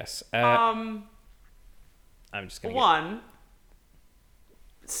funny. Yes. I'm just going to One,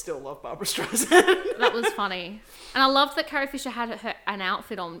 still love Barbara Streisand. That was funny. And I loved that Carrie Fisher had an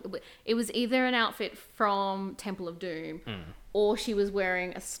outfit on. It was either an outfit from Temple of Doom or she was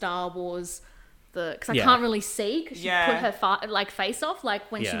wearing a Star Wars... Because I can't really see, because she put her face off, like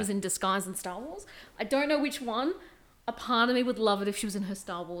when she was in disguise in Star Wars. I don't know which one. A part of me would love it if she was in her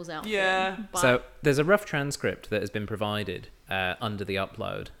Star Wars outfit. Yeah. But So there's a rough transcript that has been provided under the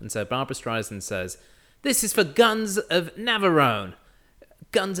upload. And so Barbara Streisand says, "This is for Guns of Navarone.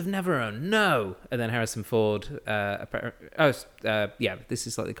 Guns of Navarone, no." And then Harrison Ford, this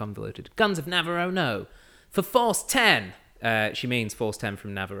is slightly convoluted. Guns of Navarone, no. For Force 10. She means Force 10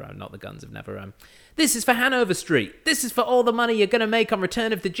 from Navarone, not the Guns of Navarone. "This is for Hanover Street. This is for all the money you're going to make on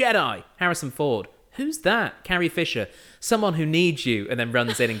Return of the Jedi." Harrison Ford. "Who's that?" Carrie Fisher. "Someone who needs you," and then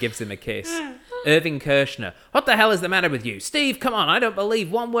runs in and gives him a kiss. Irving Kershner. "What the hell is the matter with you? Steve, come on, I don't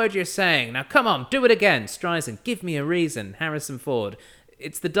believe one word you're saying. Now come on, do it again." Streisand. "Give me a reason." Harrison Ford.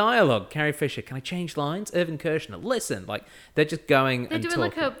 "It's the dialogue." Carrie Fisher. "Can I change lines?" Irving Kershner. "Listen." Like, they're just going they're and doing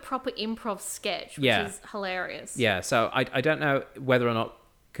talking. like a proper improv sketch, which is hilarious. Yeah, so I don't know whether or not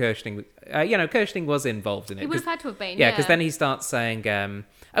Kershning... Kershning was involved in it. He would have had to have been, Yeah, because then he starts saying,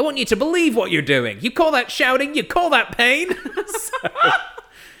 "I want you to believe what you're doing. You call that shouting? You call that pain?"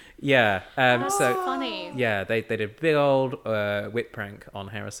 Yeah. So funny. Yeah, they did a big old whip prank on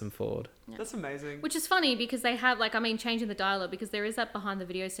Harrison Ford. Yeah. That's amazing. Which is funny because they have changing the dialogue, because there is that behind the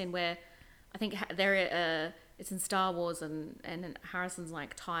video scene where I think it's in Star Wars and Harrison's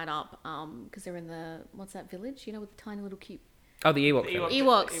like tied up because they're in the what's that village, with the tiny little cute Oh, the Ewok.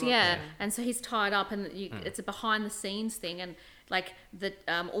 Ewoks, yeah. And so he's tied up, and it's a behind the scenes thing, and like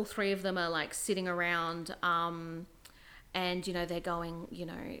all three of them are like sitting around. And they're going,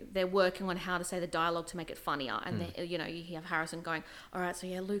 they're working on how to say the dialogue to make it funnier. And you have Harrison going, "All right, so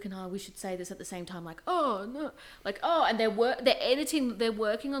yeah, Luke and I, we should say this at the same time." Like, "Oh no," like, "Oh," and they're editing, they're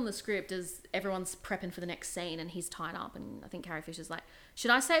working on the script as everyone's prepping for the next scene, and he's tied up. And I think Carrie Fisher's like,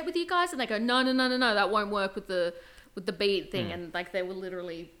 "Should I say it with you guys?" And they go, "No, that won't work with the beat thing." And like they were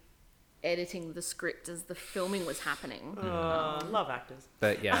literally editing the script as the filming was happening. Love actors.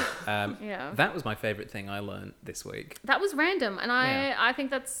 But yeah, Yeah. that was my favourite thing I learned this week. That was random, and I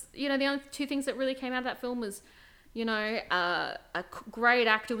think that's the only two things that really came out of that film was, a great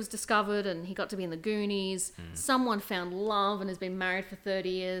actor was discovered and he got to be in the Goonies. Someone found love and has been married for 30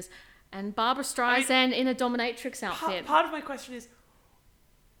 years, and Barbara Streisand in a dominatrix outfit. Part of my question is,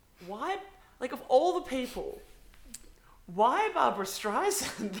 why? Like, of all the people, why Barbara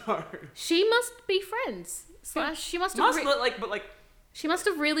Streisand though? She must be friends. / she must have she must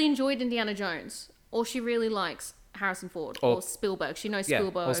have really enjoyed Indiana Jones, or she really likes Harrison Ford or Spielberg. She knows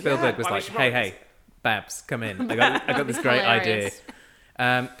Spielberg. Or Spielberg was like, "Hey, Babs, come in. I got this great idea."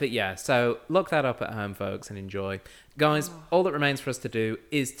 But yeah, so look that up at home, folks, and enjoy. Guys, all that remains for us to do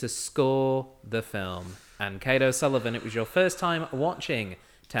is to score the film. And Kate O'Sullivan, it was your first time watching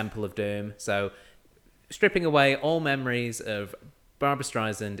Temple of Doom, so stripping away all memories of Barbara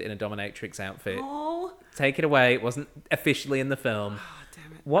Streisand in a dominatrix outfit. Oh. Take it away. It wasn't officially in the film. Oh,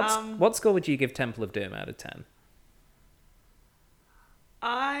 damn it. What score would you give Temple of Doom out of 10?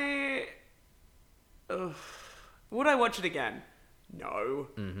 Would I watch it again? No.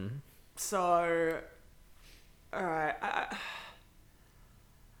 Mm-hmm. So, all right.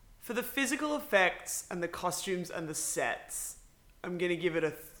 For the physical effects and the costumes and the sets, I'm going to give it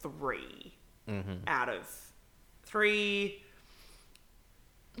a 3 out of 3.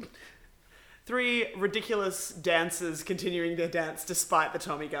 3 ridiculous dancers continuing their dance despite the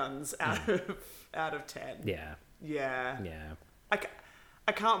Tommy guns out of 10. Yeah. Yeah. Yeah. I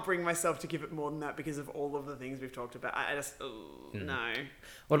I can't bring myself to give it more than that because of all of the things we've talked about. I just, no.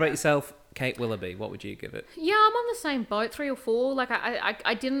 What about yourself, Kate Willoughby? What would you give it? Yeah, I'm on the same boat, 3 or 4. Like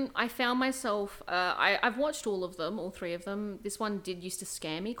I found myself, I've watched all of them, all 3 of them. This one used to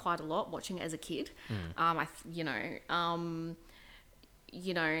scare me quite a lot watching it as a kid.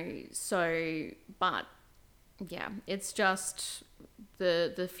 But yeah, it's just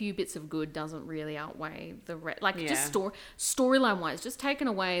the few bits of good doesn't really outweigh the just storyline wise, just taking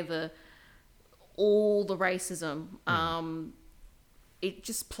away all the racism. It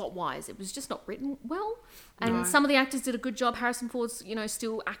just plot wise, it was just not written well, and some of the actors did a good job. Harrison Ford's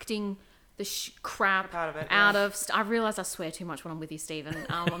still acting the crap out of it. I realise I swear too much when I'm with you, Stephen.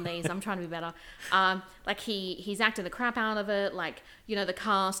 On these, I'm trying to be better. He's acting the crap out of it. Like, the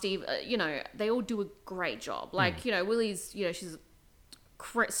cast, they all do a great job. Like, Willie's, she's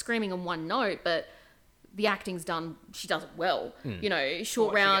screaming on one note, but the acting's done. She does it well.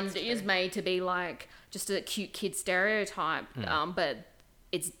 Short Round is made to be like just a cute kid stereotype. But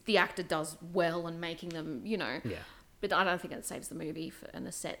the actor does well in making them. Yeah. But I don't think it saves the movie and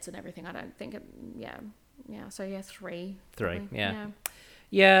the sets and everything. I don't think it. Yeah. So 3. 3.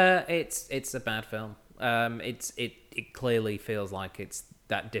 Yeah. It's a bad film. It clearly feels like it's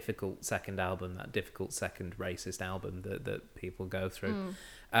that difficult second album, that difficult second racist album that people go through.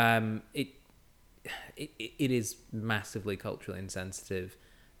 It is massively culturally insensitive,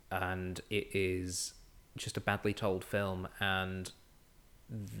 and it is just a badly told film, and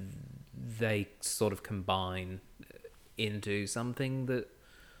they sort of combine into something that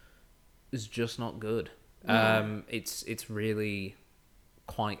is just not good. It's really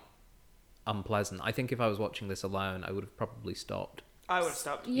quite unpleasant. I think if I was watching this alone, I would have probably stopped. I would have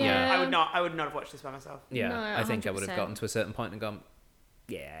stopped. Yeah. I would not have watched this by myself. Yeah, No, I think I would have 100%. gotten to a certain point and gone,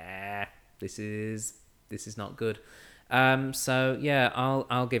 yeah, this is not good. So yeah,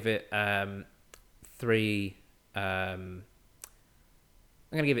 I'll give it 3. I'm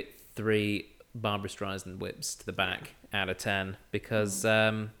gonna give it 3 Barbra Streisand whips to the back out of 10 because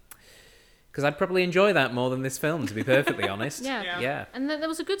I'd probably enjoy that more than this film, to be perfectly honest. Yeah. And there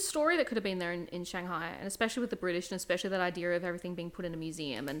was a good story that could have been there in Shanghai, and especially with the British, and especially that idea of everything being put in a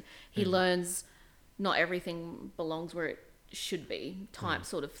museum, and he learns not everything belongs where it should be type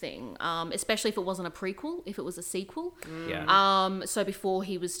sort of thing, especially if it wasn't a prequel, if it was a sequel. So before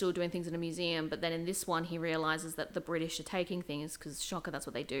he was still doing things in a museum, but then in this one he realizes that the British are taking things, because shocker, that's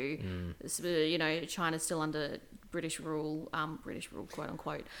what they do. China's still under British rule, quote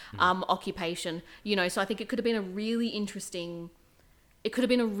unquote, occupation, so I think it could have been a really interesting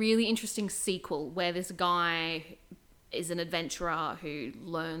sequel where this guy is an adventurer who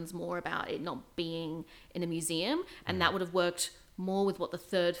learns more about it not being in a museum, and that would have worked more with what the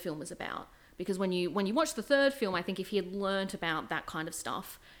third film is about. Because when you watch the third film, I think if he had learnt about that kind of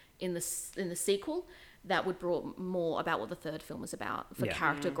stuff in the sequel, that would brought more about what the third film was about for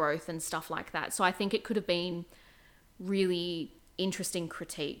character growth and stuff like that. So I think it could have been really interesting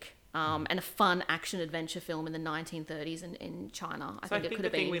critique. And a fun action-adventure film in the 1930s in China. I think it could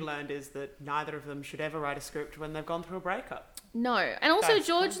have been... the thing we learned is that neither of them should ever write a script when they've gone through a breakup. No. And also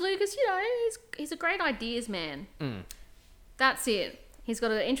George Lucas, he's a great ideas man. That's it. He's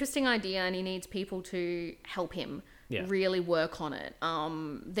got an interesting idea and he needs people to help him really work on it.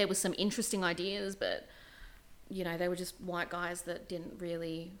 There was some interesting ideas, but, they were just white guys that didn't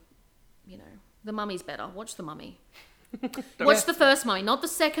really, The Mummy's better. Watch The Mummy. Watch the first Mummy, not the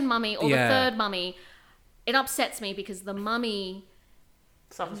second Mummy or the third Mummy. It upsets me because the Mummy...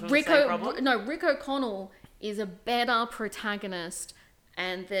 Suffers from the same problem? Rick O'Connell is a better protagonist,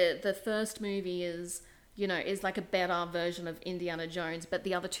 and the first movie is like a better version of Indiana Jones, but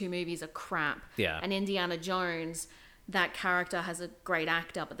the other 2 movies are crap. Yeah. And Indiana Jones, that character has a great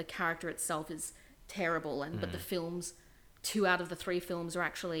actor, but the character itself is terrible, but the films, 2 out of the 3 films are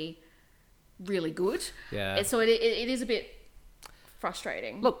actually really good. Yeah. So it is a bit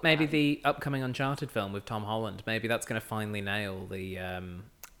frustrating. Look, maybe the upcoming Uncharted film with Tom Holland, maybe that's going to finally nail the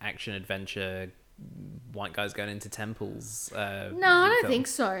action adventure white guys going into temples. No, I don't think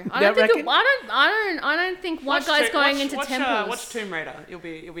so. I don't think white guys going into temples. Watch Tomb Raider. You'll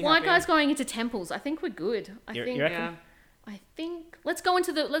be white happy. guys going into temples. I think we're good. You reckon? Yeah. I think let's go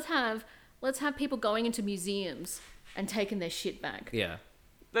into let's have people going into museums and taking their shit back. Yeah.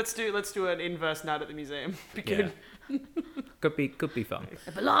 Let's do an inverse night at the museum. Be good. Could be fun.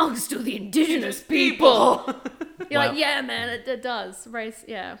 It belongs to the indigenous people. You're like, yeah, man, it does. Race,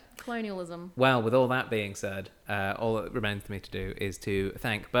 yeah, colonialism. Well, with all that being said, all that remains for me to do is to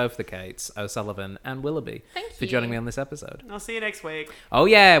thank both the Kates, O'Sullivan and Willoughby, for joining me on this episode. I'll see you next week. Oh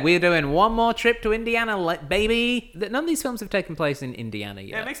yeah, we're doing one more trip to Indiana, baby. None of these films have taken place in Indiana yet.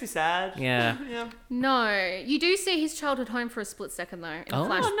 Yeah, it makes me sad. Yeah. Yeah. No, you do see his childhood home for a split second though. In a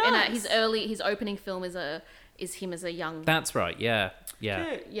flash, nice. his opening film is him as a young. That's right. Yeah.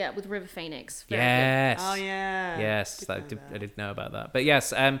 Good. Yeah, with River Phoenix. Very Yes. Oh yeah. Yes, I did know about that. But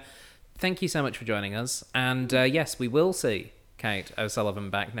yes, thank you so much for joining us. And yes, we will see Kate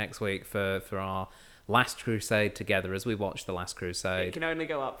O'Sullivan back next week for our Last Crusade together as we watch The Last Crusade. It can only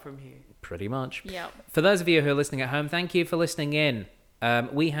go up from here. Pretty much. good. Yep. For those of you who are listening at home, thank you for listening in.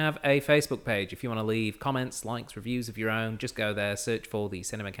 We have a Facebook page. If you want to leave comments, likes, reviews of your own, just go there, search for the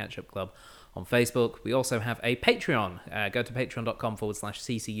Cinema Catch-Up Club on Facebook. We also have a Patreon. Go to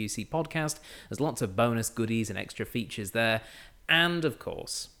patreon.com/CCUC podcast. There's lots of bonus goodies and extra features there. And, of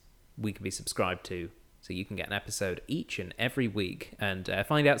course, we can be subscribed to, so you can get an episode each and every week and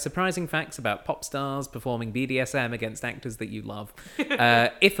find out surprising facts about pop stars performing BDSM against actors that you love,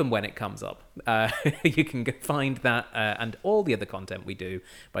 if and when it comes up. You can find that and all the other content we do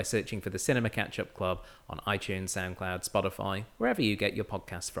by searching for the Cinema Catch-Up Club on iTunes, SoundCloud, Spotify, wherever you get your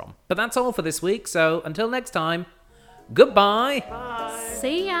podcasts from. But that's all for this week, so until next time, goodbye! Bye.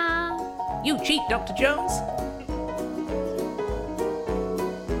 See ya. You cheat, Dr. Jones!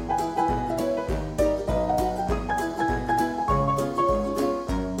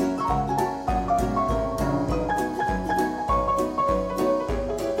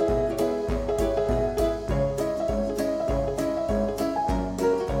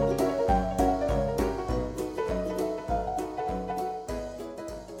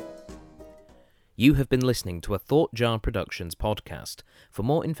 You have been listening to a Thought Jar Productions podcast. For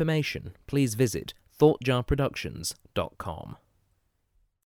more information, please visit thoughtjarproductions.com.